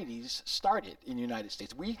societies started in the United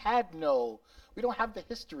States. We don't have the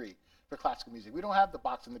history for classical music. We don't have the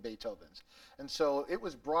Bachs and the Beethovens. And so it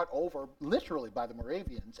was brought over literally by the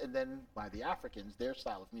Moravians and then by the Africans, their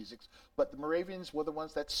style of music. But the Moravians were the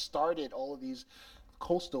ones that started all of these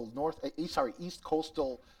east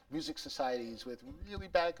coastal music societies with really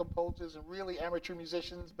bad composers and really amateur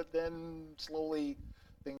musicians, but then slowly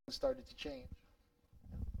things started to change.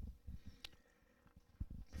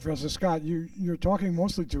 Professor Scott, you're talking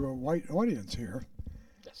mostly to a white audience here.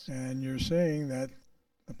 Yes. And you're saying that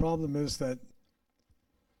the problem is that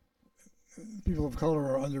people of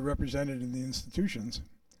color are underrepresented in the institutions.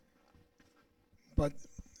 But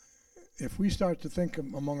if we start to think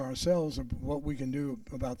among ourselves of what we can do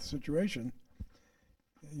about the situation,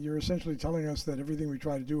 you're essentially telling us that everything we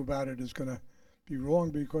try to do about it is going to be wrong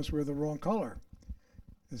because we're the wrong color.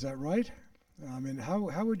 Is that right? I mean,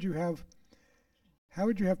 how would you have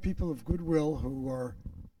people of goodwill who are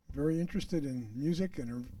very interested in music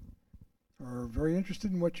and are very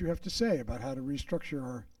interested in what you have to say about how to restructure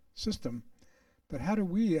our system, but how do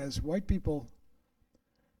we as white people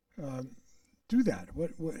do that?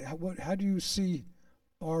 How do you see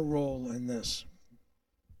our role in this?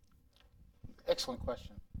 Excellent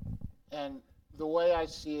question. And the way I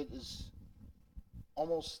see it is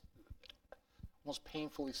almost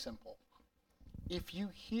painfully simple. If you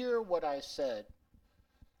hear what I said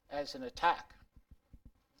as an attack,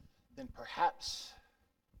 then perhaps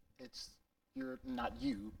you're not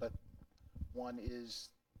you, but one is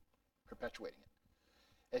perpetuating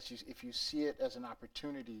it. If you see it as an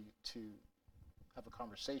opportunity to have a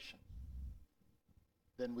conversation,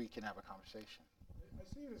 then we can have a conversation. I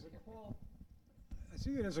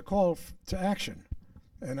see it as a call to action,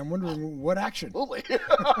 and I'm wondering what action. Absolutely.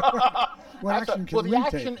 What action can we take? Well,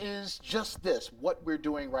 the action is just this: what we're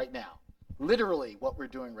doing right now, literally what we're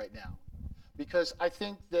doing right now, because I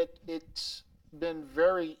think that it's been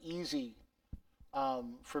very easy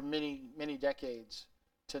for many decades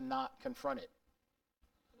to not confront it.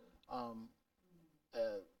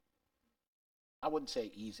 I wouldn't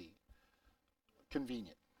say easy,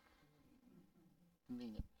 convenient.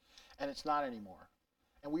 convenient. And it's not anymore.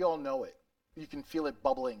 And we all know it. You can feel it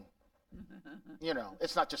bubbling.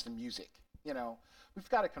 It's not just the music. We've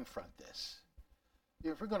got to confront this.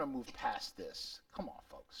 If we're going to move past this, come on,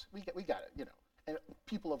 folks. We got it, And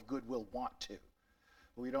people of goodwill want to.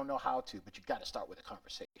 But we don't know how to, but you got to start with a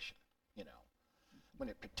conversation, When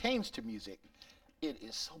it pertains to music, it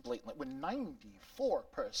is so blatant. When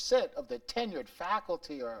 94% of the tenured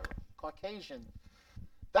faculty are Caucasian,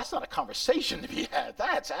 that's not a conversation to be had.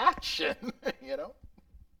 That's action,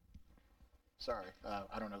 Sorry,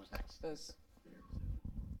 I don't know who's next.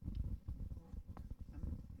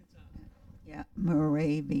 Yeah,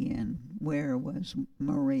 Moravian. Where was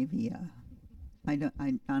Moravia?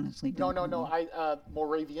 I honestly don't know. No.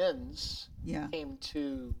 Moravians Yeah. came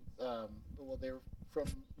to, they were from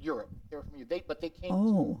Europe. But they came.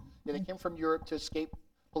 Oh. They came from Europe to escape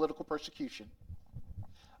political persecution.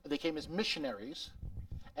 They came as missionaries,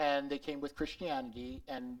 and they came with Christianity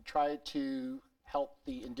and tried to help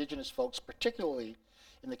the indigenous folks, particularly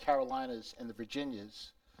in the Carolinas and the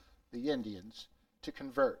Virginias, the Indians, to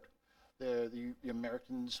convert. The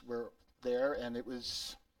Americans were there, and it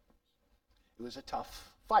was a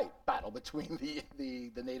tough battle between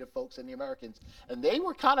the native folks and the Americans. And they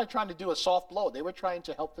were kind of trying to do a soft blow. They were trying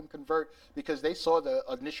to help them convert because they saw the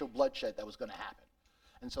initial bloodshed that was going to happen.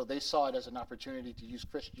 And so they saw it as an opportunity to use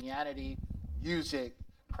Christianity, music,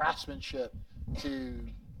 craftsmanship to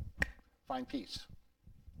find peace.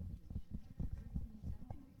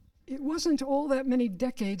 It wasn't all that many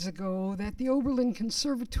decades ago that the Oberlin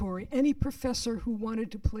Conservatory, any professor who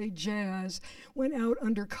wanted to play jazz, went out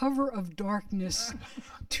under cover of darkness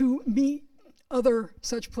to meet other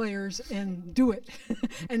such players and do it.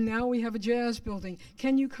 And now we have a jazz building.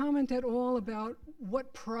 Can you comment at all about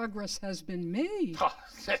what progress has been made? Oh,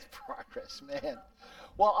 that's progress, man.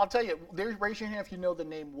 Well, I'll tell you, raise your hand if you know the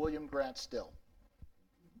name William Grant Still.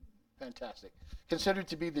 Fantastic. Considered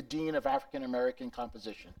to be the dean of African American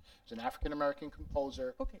composition. He's an African American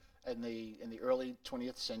composer in the early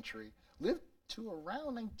 20th century. Lived to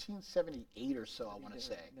around 1978 or so, I want to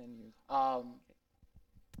say.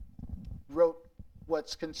 Wrote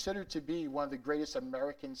what's considered to be one of the greatest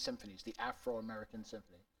American symphonies, the Afro-American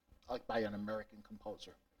Symphony, by an American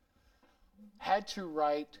composer. Had to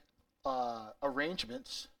write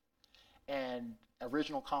arrangements and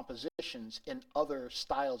original compositions in other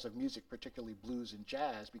styles of music, particularly blues and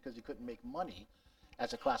jazz, because he couldn't make money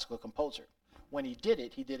as a classical composer. When he did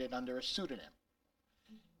it under a pseudonym.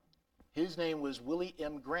 His name was Willie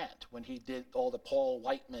M. Grant when he did all the Paul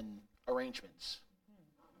Whiteman arrangements.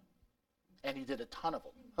 And he did a ton of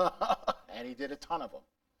them.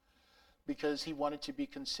 Because he wanted to be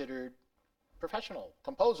considered professional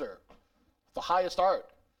composer, the highest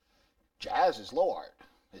art. Jazz is low art,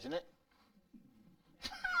 isn't it?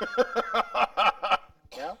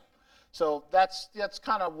 Yeah. So that's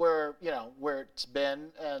kind of where it's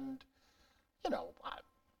been, and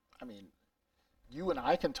I mean, you and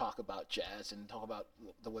I can talk about jazz and talk about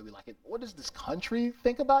the way we like it. What does this country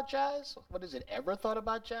think about jazz? What has it ever thought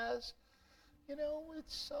about jazz?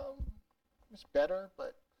 It's better,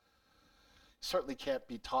 but certainly can't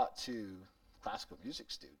be taught to classical music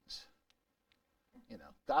students.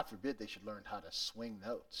 God forbid they should learn how to swing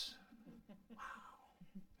notes.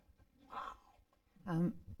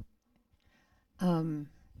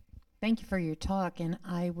 Thank you for your talk, and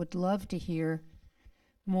I would love to hear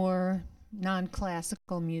more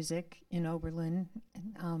non-classical music in Oberlin.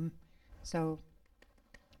 So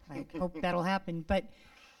I hope that'll happen. But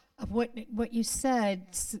what you said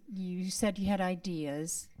you had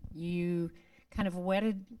ideas. You kind of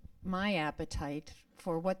whetted my appetite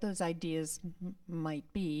for what those ideas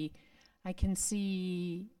might be. I can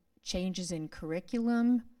see changes in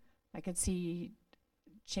curriculum. I could see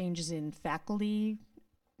changes in faculty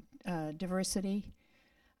diversity.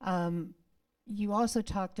 You also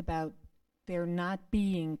talked about there not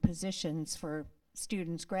being positions for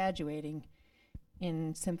students graduating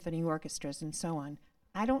in symphony orchestras and so on.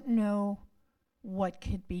 I don't know what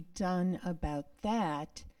could be done about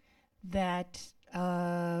that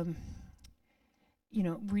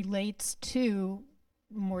relates to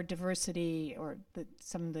more diversity or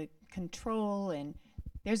some of the control, and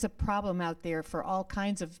there's a problem out there for all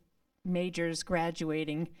kinds of majors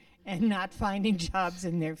graduating and not finding jobs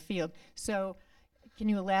in their field. So can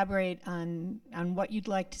you elaborate on what you'd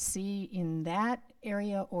like to see in that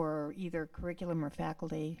area, or either curriculum or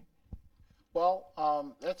faculty? Well,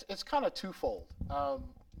 it's kind of twofold.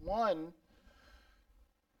 One,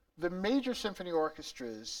 the major symphony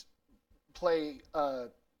orchestras play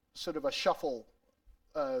sort of a shuffle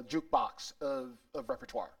jukebox of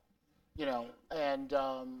repertoire. you know, and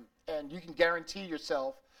you can guarantee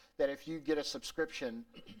yourself that if you get a subscription,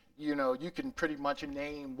 you know, you can pretty much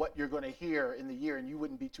name what you're going to hear in the year, and you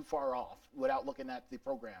wouldn't be too far off without looking at the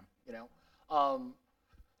program, you know.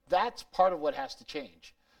 That's part of what has to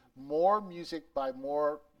change. More music by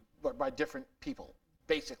different people,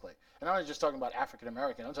 basically. And I'm not just talking about African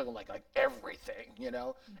American. I'm talking like everything, you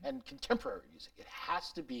know, and contemporary music. It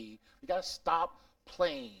has to be. We got to stop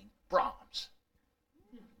playing Brahms.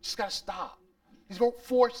 Just got to stop. He's wrote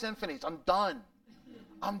 4 symphonies. I'm done.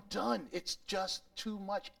 It's just too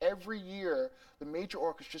much. Every year, the major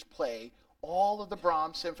orchestras play all of the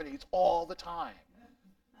Brahms symphonies all the time.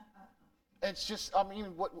 It's just, I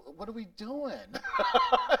mean, what are we doing?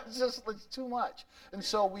 It's too much. And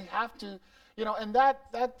so we have to, you know, and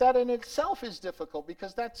that in itself is difficult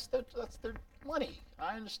because that's their money.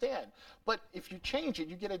 I understand. But if you change it,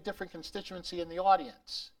 you get a different constituency in the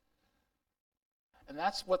audience. And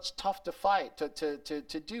that's what's tough to fight,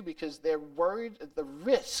 to do, because they're worried at the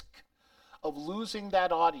risk of losing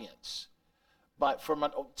that audience, but for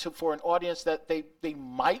an audience that they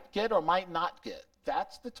might get or might not get.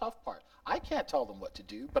 That's the tough part. I can't tell them what to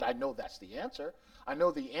do, but I know that's the answer. I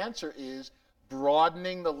know the answer is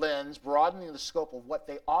broadening the lens, broadening the scope of what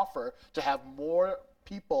they offer to have more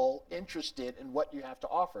people interested in what you have to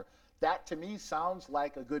offer. That, to me, sounds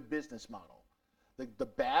like a good business model. The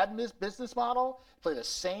bad business model, play the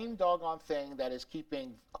same doggone thing that is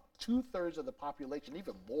keeping 2/3 of the population,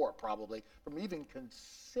 even more probably, from even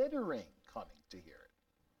considering coming to hear it.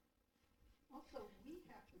 Also, we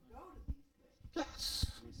have to go to these things. Yes.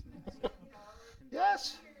 You know,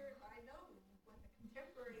 Yes. here, I know when the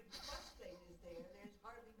contemporary plus thing is there, there's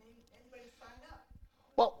hardly anybody sign up.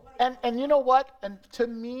 Well, and you know what? And to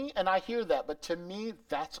me, and I hear that, but to me,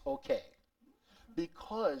 that's okay.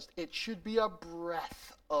 Because it should be a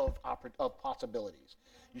breadth of possibilities.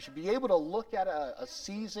 You should be able to look at a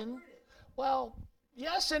season. Well,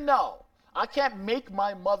 yes and no. I can't make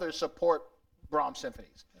my mother support Brahms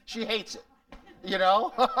symphonies. She hates it, you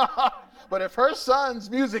know? But if her son's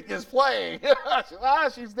music is playing,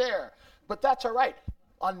 she's there. But that's all right.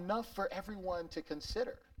 Enough for everyone to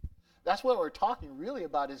consider. That's what we're talking really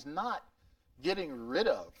about, is not getting rid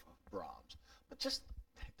of Brahms, but just,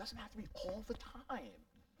 it doesn't have to be all the time.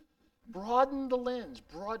 Broaden the lens,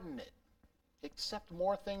 broaden it. Accept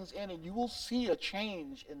more things in, and you will see a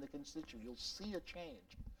change in the constituent. You'll see a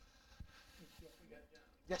change.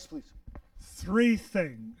 Yes, please. 3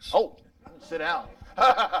 things. Oh, sit down.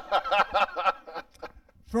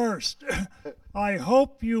 First, I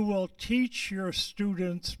hope you will teach your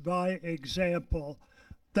students by example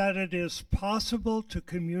that it is possible to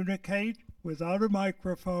communicate without a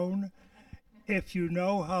microphone if you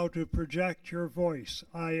know how to project your voice.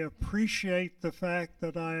 I appreciate the fact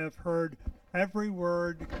that I have heard every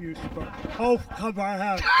word you spoke. Oh, come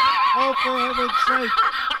on. Oh, for heaven's sake.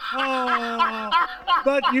 Oh,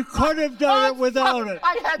 but you could have done it without it.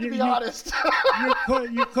 I had to be honest.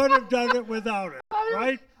 You could have done it without it,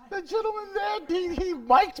 right? The gentleman there, he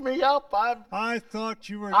mic'd me up. I thought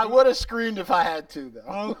you were... I would have screamed if I had to, though.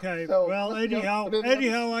 Okay, So, well, anyhow,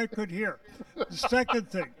 I could hear. The second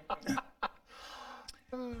thing,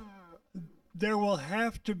 there will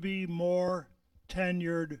have to be more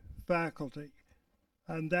tenured faculty,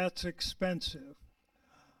 and that's expensive.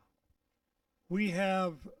 We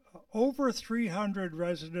have over 300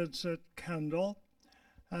 residents at Kendal,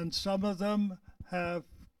 and some of them have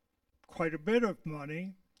quite a bit of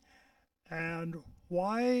money. And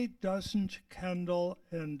why doesn't Kendal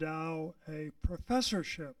endow a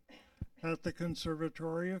professorship at the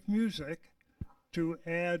Conservatory of Music to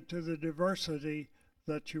add to the diversity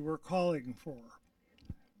that you were calling for?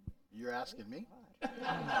 You're asking me?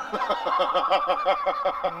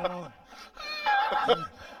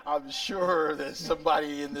 I'm sure there's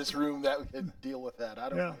somebody in this room that can deal with that. I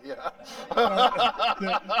don't know. Yeah.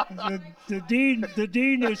 The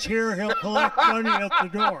dean is here. He'll collect money at the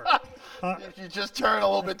door. If you just turn a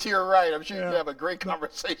little bit to your right, I'm sure you can have a great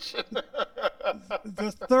conversation.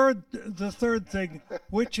 The third thing,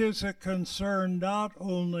 which is a concern not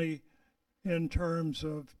only in terms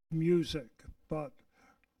of music, but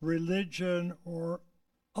religion or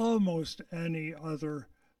almost any other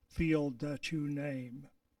field that you name.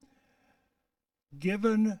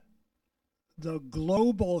 Given the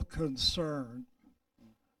global concern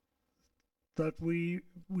that we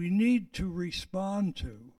need to respond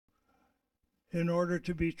to in order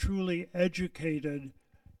to be truly educated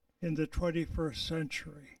in the 21st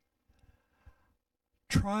century,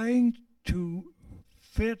 trying to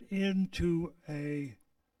fit into a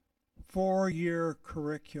 4-year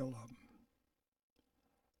curriculum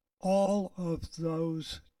all of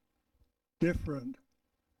those different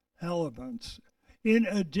elements, in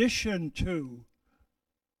addition to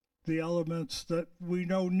the elements that we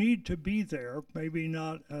know need to be there, maybe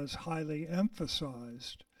not as highly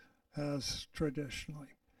emphasized as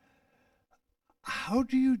traditionally. How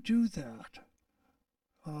do you do that?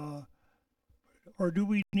 Or do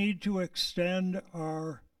we need to extend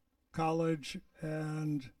our college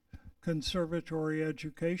and conservatory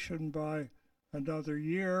education by another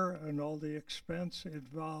year and all the expense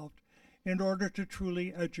involved in order to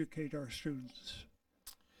truly educate our students?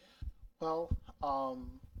 Well,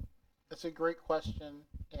 it's a great question,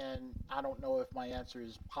 and I don't know if my answer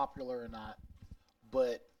is popular or not,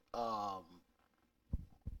 but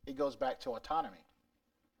it goes back to autonomy.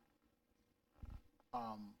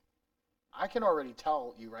 I can already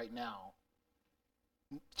tell you right now,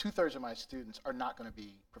 2/3 of my students are not going to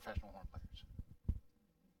be professional horn players.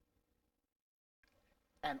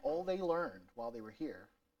 And all they learned while they were here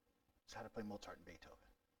is how to play Mozart and Beethoven.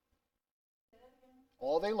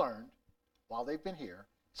 All they learned while they've been here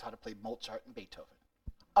is how to play Mozart and Beethoven.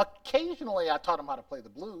 Occasionally, I taught them how to play the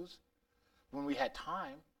blues when we had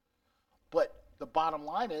time. But the bottom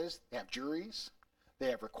line is they have juries, they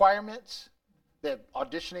have requirements, they're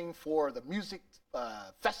auditioning for the music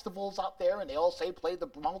festivals out there, and they all say play the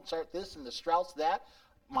Mozart this and the Strauss that.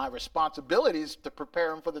 My responsibility is to prepare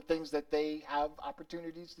them for the things that they have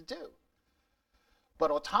opportunities to do. But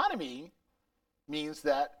autonomy means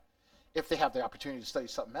that if they have the opportunity to study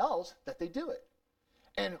something else, that they do it.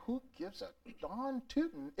 And who gives a darn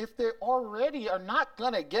tootin' if they already are not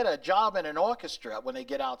going to get a job in an orchestra when they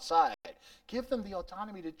get outside? Give them the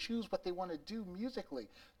autonomy to choose what they want to do musically.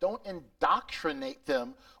 Don't indoctrinate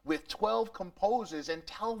them with 12 composers and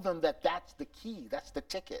tell them that that's the key, that's the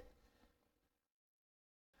ticket.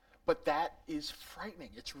 But that is frightening.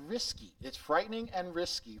 It's risky. It's frightening and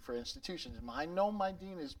risky for institutions. I know my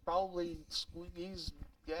dean is probably, I'm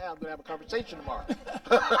going to have a conversation tomorrow.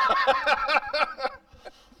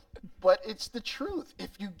 But it's the truth.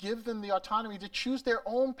 If you give them the autonomy to choose their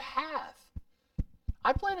own path.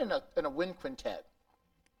 I played in a wind quintet,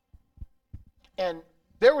 and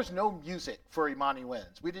there was no music for Imani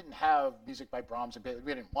Winds. We didn't have music by Brahms and Beethoven.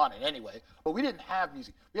 We didn't want it anyway, but we didn't have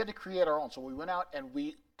music. We had to create our own. So we went out and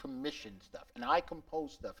we commissioned stuff, and I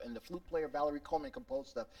composed stuff, and the flute player Valerie Coleman composed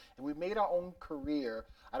stuff, and we made our own career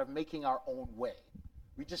out of making our own way.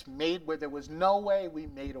 We just made where there was no way, we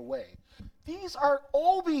made a way. These are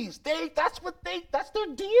Obies. That's their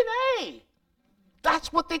DNA.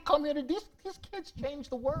 That's what they come here to do. These kids change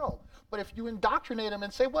the world. But if you indoctrinate them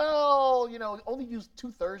and say, well, only use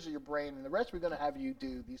 2/3 of your brain and the rest we're going to have you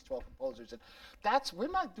do these 12 composers, and we're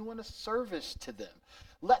not doing a service to them.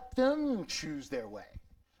 Let them choose their way.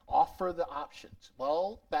 Offer the options.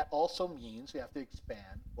 Well, that also means we have to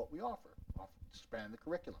expand what we offer. Expand the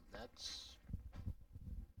curriculum. That's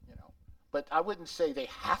But I wouldn't say they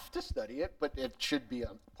have to study it, but it should be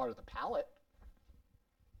a part of the palette.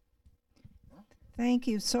 Thank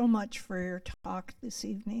you so much for your talk this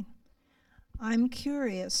evening. I'm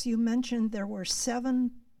curious, you mentioned there were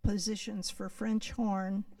 7 positions for French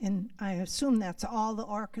horn, and I assume that's all the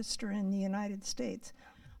orchestra in the United States.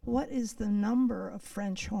 What is the number of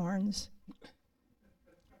French horns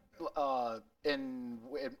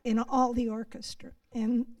in all the orchestra?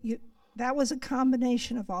 And that was a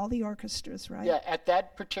combination of all the orchestras, right? Yeah, at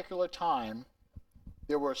that particular time,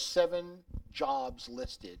 there were 7 jobs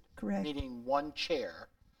listed, correct, meaning 1 chair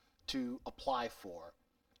to apply for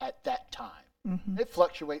at that time. Mm-hmm. It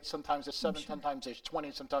fluctuates. Sometimes there's 7, sometimes there's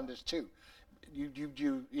 20, sometimes there's 2.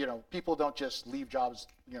 People don't just leave jobs,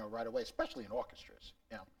 right away, especially in orchestras.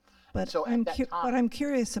 But so what I'm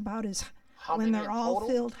curious about is when they're all total?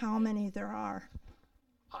 filled, how many there are.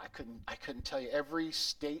 I couldn't tell you. Every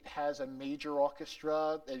state has a major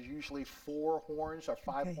orchestra. There's usually 4 horns or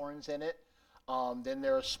 5 horns in it. Then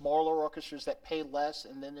there are smaller orchestras that pay less,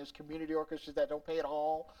 and then there's community orchestras that don't pay at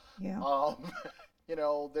all. Yeah.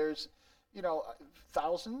 There's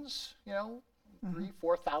thousands.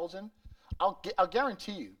 3,000-4,000. I'll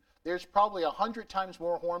guarantee you, there's probably 100 times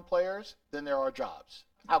more horn players than there are jobs.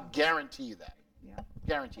 I'll guarantee you that. Yeah.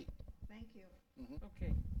 Guarantee. Thank you. Mm-hmm.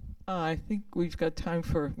 Okay. I think we've got time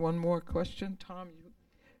for one more question. Tom,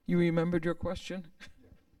 you remembered your question?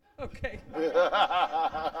 Okay.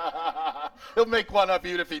 He'll make one up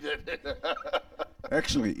even if he did.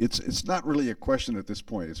 Actually, it's not really a question at this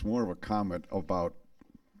point. It's more of a comment about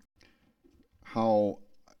how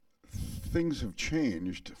things have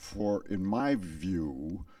changed in my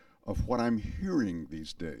view, of what I'm hearing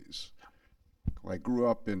these days. I grew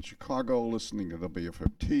up in Chicago listening to the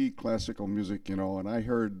BFFT, classical music, and I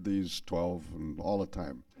heard these 12 and all the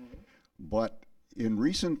time. Mm-hmm. But in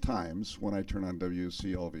recent times, when I turn on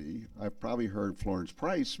WCLV, I've probably heard Florence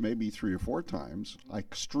Price maybe 3 or 4 times. I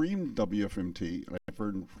streamed WFMT, and I've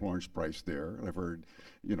heard Florence Price there, and I've heard,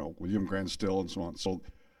 William Grant Still and so on. So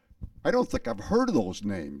I don't think I've heard of those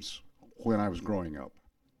names when I was growing up.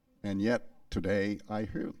 And yet today I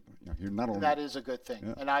hear not only. That is a good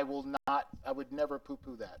thing. And I would never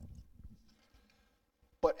poo-poo that.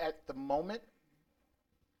 But at the moment,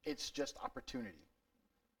 it's just opportunity.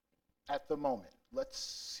 At the moment. Let's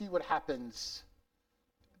see what happens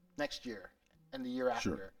next year and the year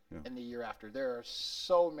after and the year after. There are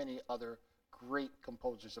so many other great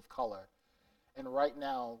composers of color. And right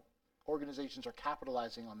now, organizations are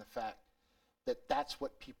capitalizing on the fact that that's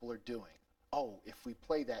what people are doing. Oh, if we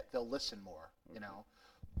play that, they'll listen more,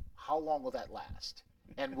 How long will that last?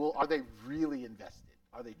 And are they really invested?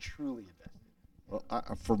 Are they truly invested? Well,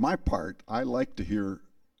 for my part, I like to hear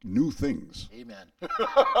new things. Amen.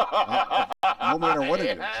 No matter what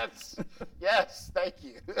it is. Yes, thank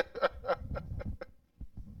you.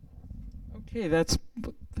 Okay,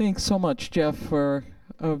 thanks so much, Jeff, for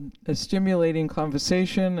a stimulating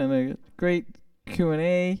conversation and a great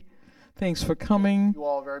Q&A. Thanks for coming. Thank you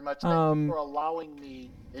all very much. Thank you for allowing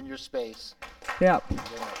me in your space. Yep.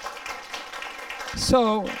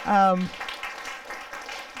 So,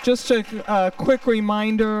 just a quick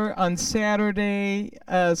reminder, on Saturday,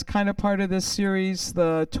 as kind of part of this series,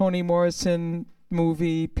 the Toni Morrison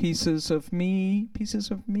movie, Pieces of Me,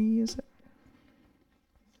 is it?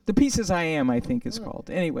 The Pieces I Am, I think is called.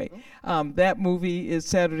 Anyway, that movie is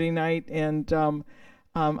Saturday night, and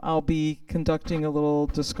I'll be conducting a little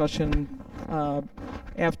discussion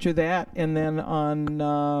after that. And then on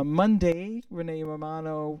Monday, Renee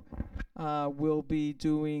Romano will be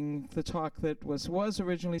doing the talk that was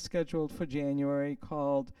originally scheduled for January,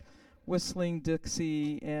 called Whistling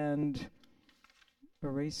Dixie and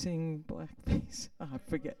Erasing Blackface. I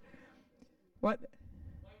forget. What?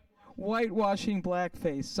 Whitewashing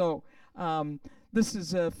Blackface. So this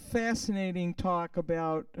is a fascinating talk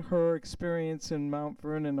about her experience in Mount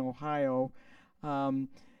Vernon, Ohio,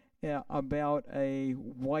 about a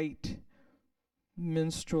white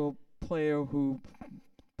minstrel player who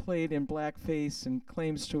played in blackface and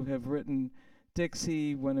claims to have written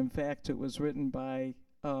Dixie when in fact it was written by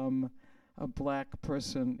a black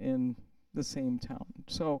person in the same town.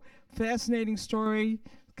 So fascinating story.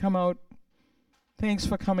 Come out. Thanks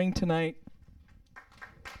for coming tonight.